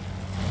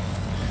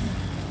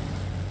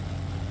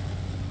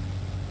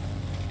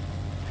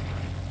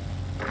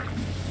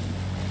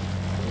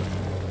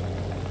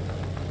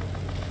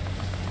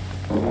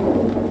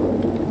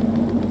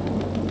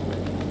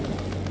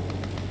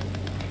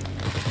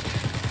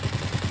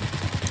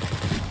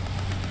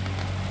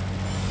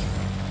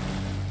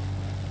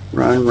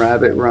 Run,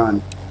 rabbit,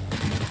 run.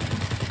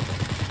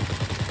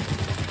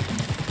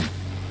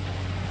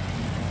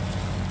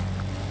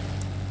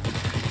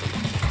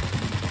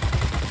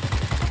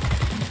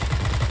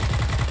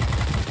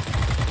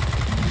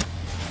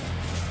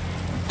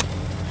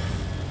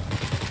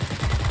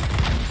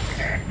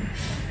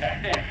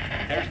 That's it.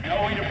 There's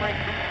no way to break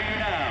through for you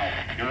now.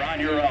 You're on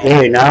your own.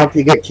 Hey, now if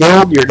you get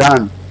killed, you're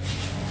done.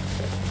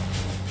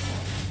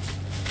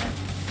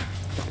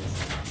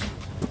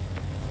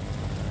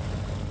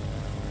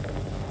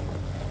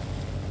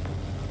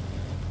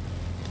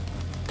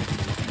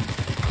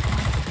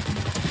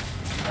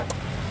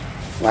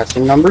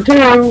 Lesson number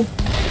 2.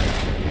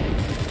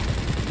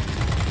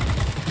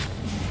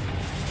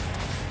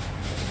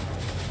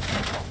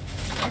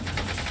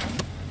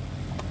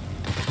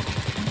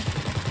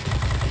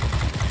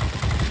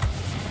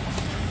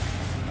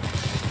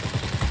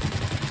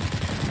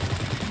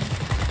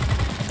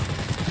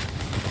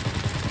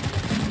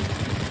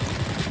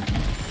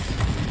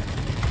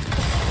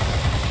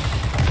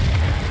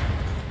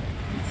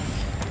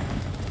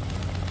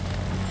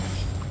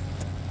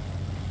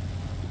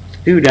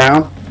 Two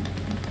down.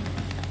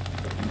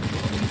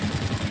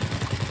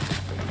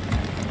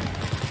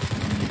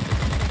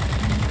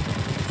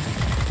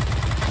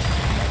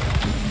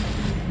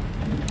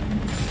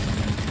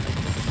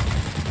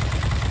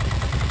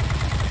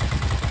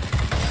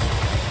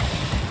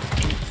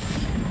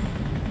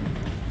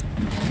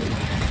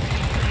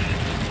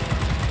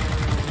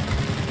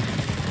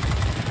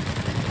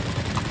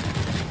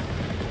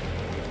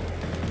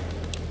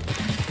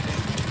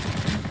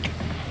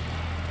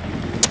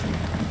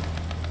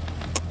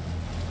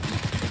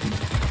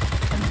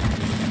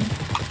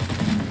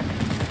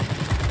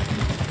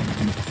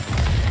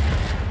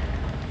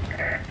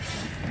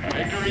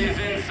 Victory is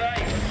in sight.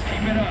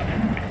 Keep it up.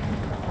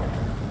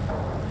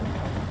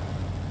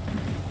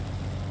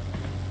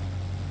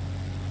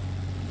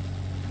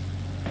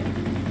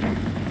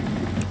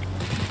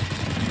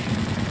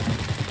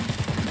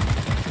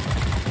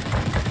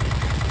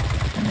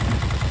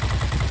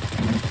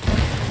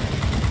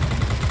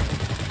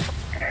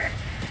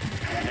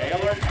 Stay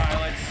alert,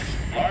 pilots.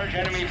 Large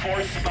enemy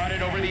force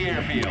spotted over the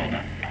airfield.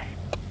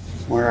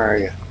 Where are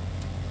you?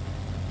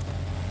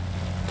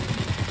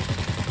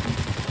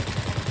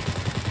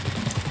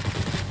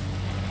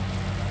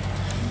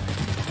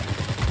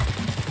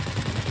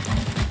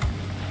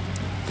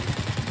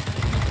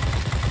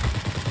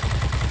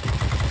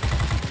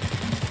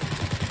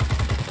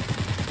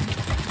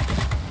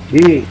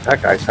 Gee,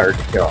 that guy's hard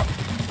to kill.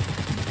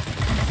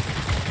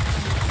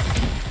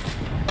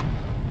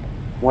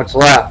 What's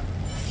left?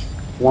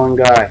 One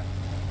guy.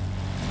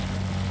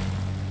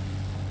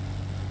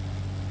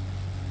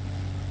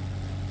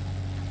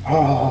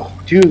 Oh,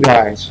 two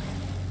guys.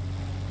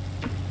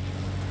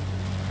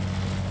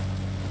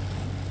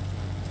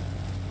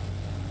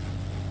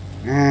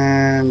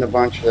 And a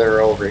bunch that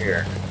are over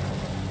here.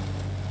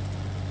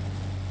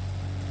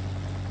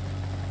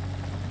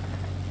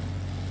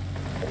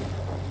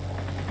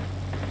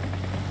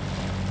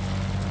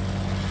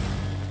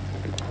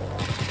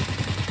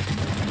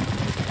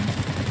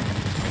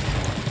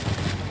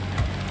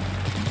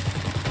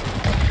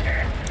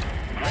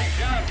 Great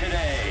job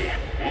today.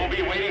 We'll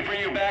be waiting for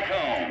you back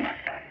home.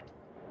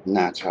 And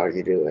that's how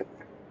you do it.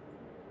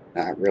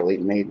 That really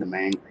made them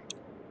angry.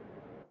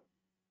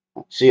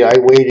 See, I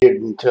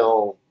waited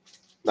until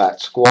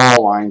that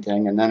squall line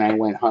thing, and then I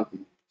went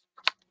hunting.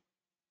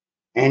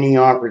 Any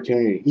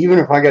opportunity. Even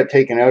if I got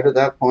taken out at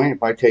that point,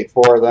 if I take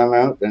 4 of them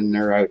out, then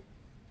they're out.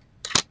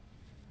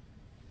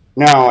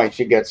 Now I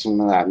should get some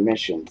of that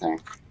mission thing.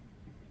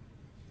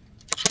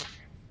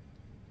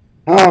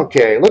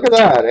 Okay, look at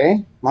that, eh?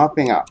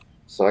 Mopping up.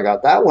 So I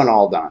got that one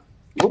all done.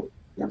 Whoop,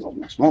 there's all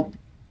my smoke.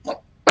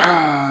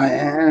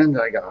 And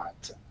I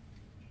got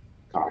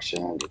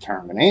caution and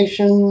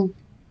determination.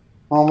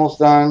 Almost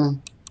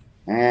done.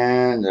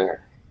 And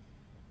there.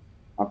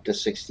 Up to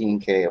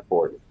 16K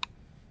afforded.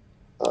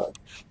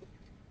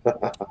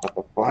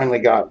 Finally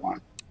got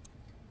one.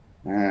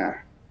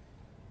 Yeah.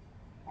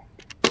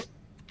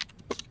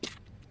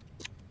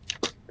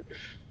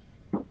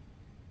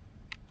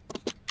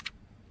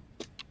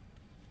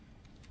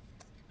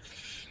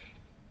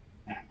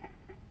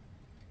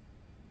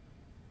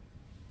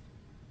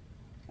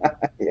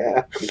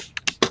 Yeah.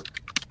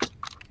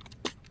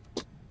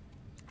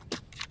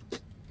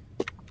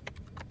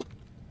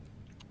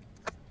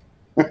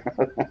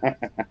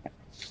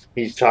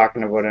 He's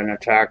talking about an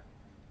attack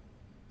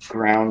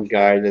ground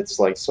guy that's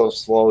like so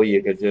slow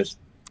you could just,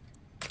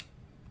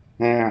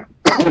 yeah.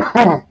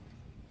 I'm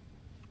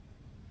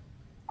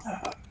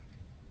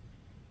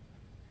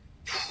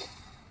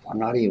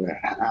not even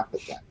half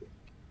of that.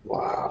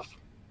 Wow.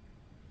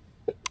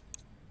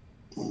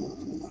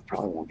 I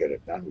probably won't get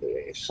it done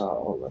today,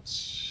 so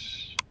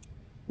let's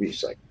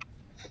recycle.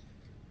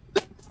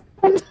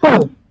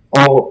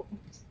 Oh,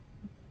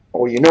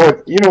 oh, you know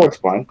what? You know what's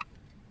fun?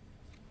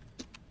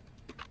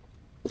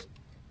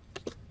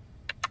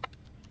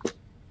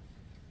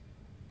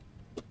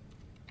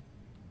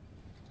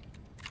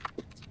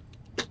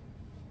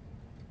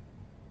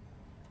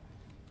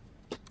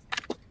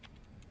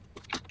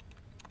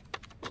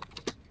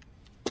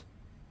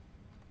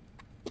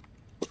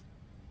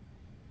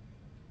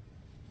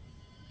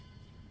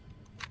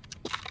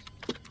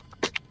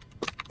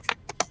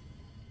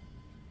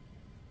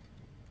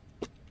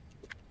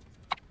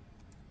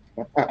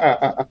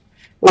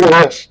 Look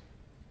at this.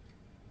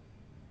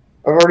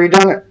 I've already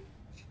done it.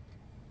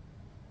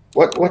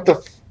 What the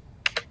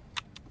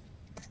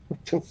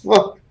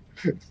fuck?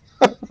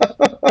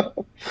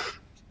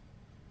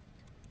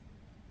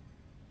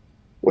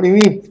 What do you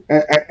mean?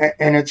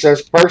 And it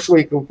says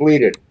partially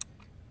completed.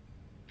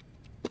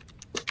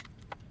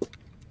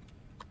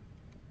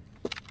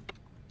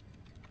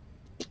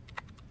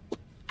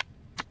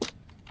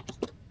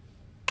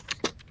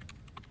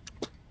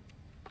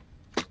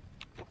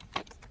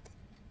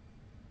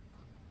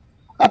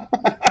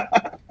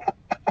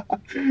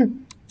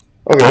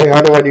 Okay,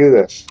 how do I do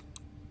this?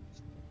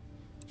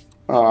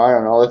 Oh, I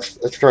don't know. Let's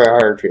try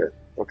hard here.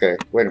 Okay,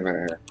 wait a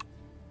minute here.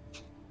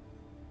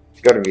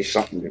 There's got to be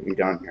something to be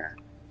done here.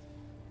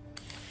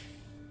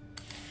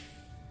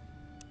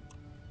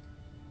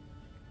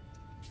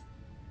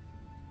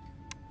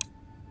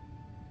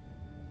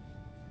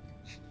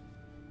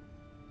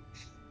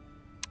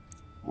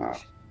 Uh,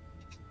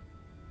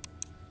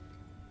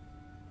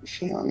 you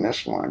see, on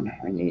this one,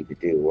 I need to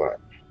do what?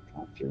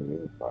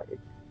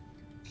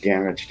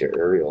 Damage to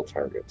aerial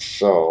targets.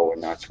 So,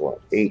 and that's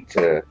what? 8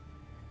 to.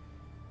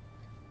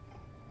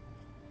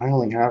 I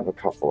only have a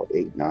couple of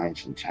 8,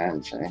 9s, and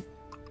 10s, eh?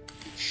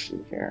 Let's see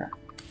here.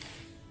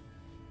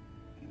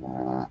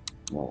 Well,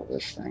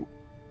 this thing.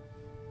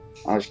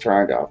 I was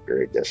trying to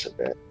upgrade this a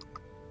bit.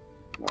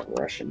 The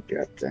Russian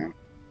jet thing.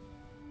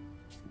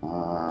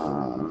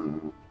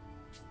 Um,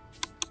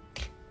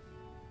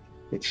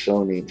 it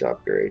so needs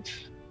upgrades.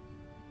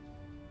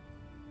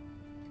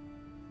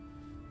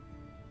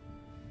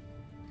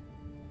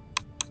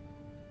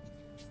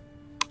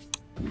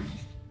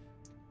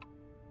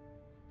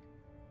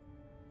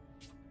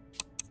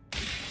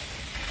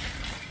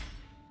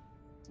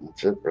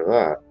 That's it for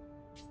that.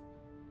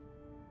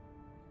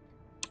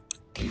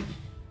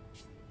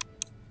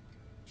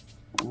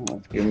 Oh,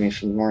 let's give me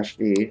some more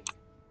speed.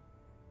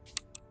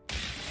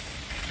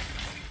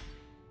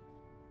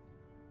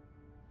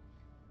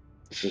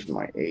 This is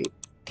my 8.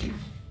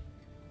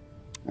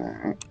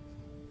 Alright.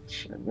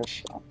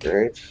 Service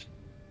upgrades.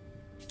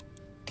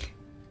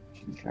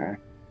 Okay.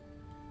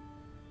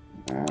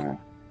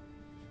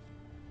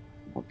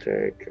 We'll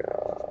take,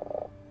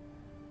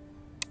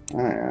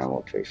 yeah,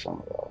 we'll take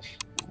some of those.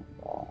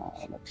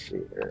 Let's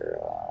see here.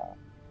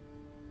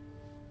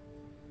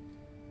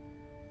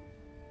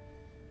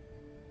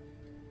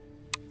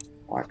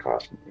 Why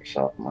cost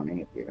yourself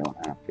money if you don't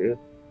have to?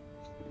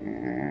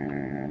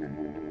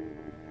 And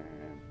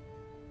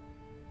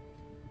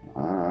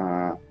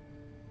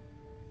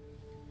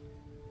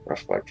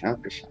rust by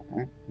 10%,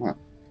 right? Huh.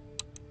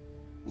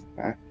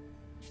 Okay.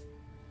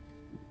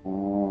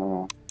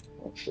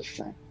 What's this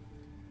thing?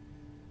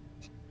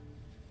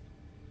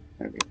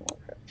 Maybe more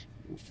hits.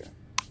 Okay.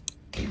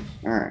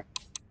 Alright.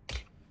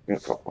 Got a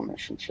couple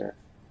missions here.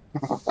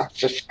 That's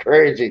just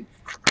crazy.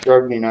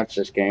 Drove me nuts,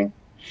 this game.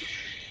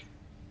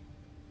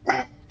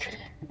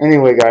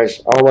 Anyway,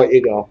 guys, I'll let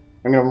you go.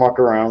 I'm going to muck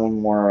around with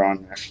more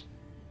on this.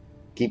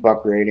 Keep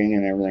upgrading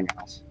and everything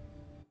else.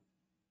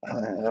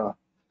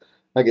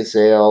 Like I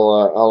say,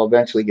 I'll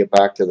eventually get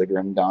back to the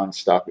Grim Dawn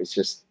stuff. It's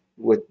just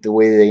with the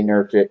way they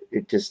nerfed it,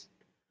 it just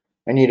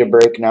I need a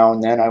break now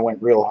and then. I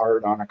went real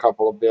hard on a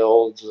couple of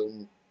builds,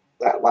 and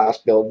that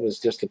last build was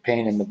just a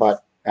pain in the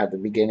butt at the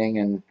beginning.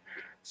 And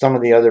some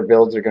of the other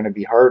builds are going to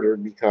be harder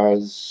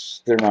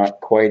because they're not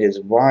quite as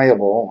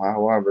viable.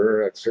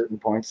 However, at certain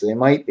points they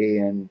might be.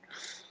 And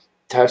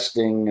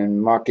testing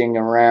and mucking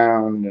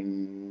around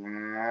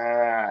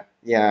and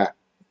yeah,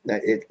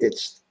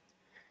 it's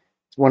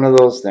one of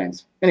those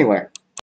things. Anyway,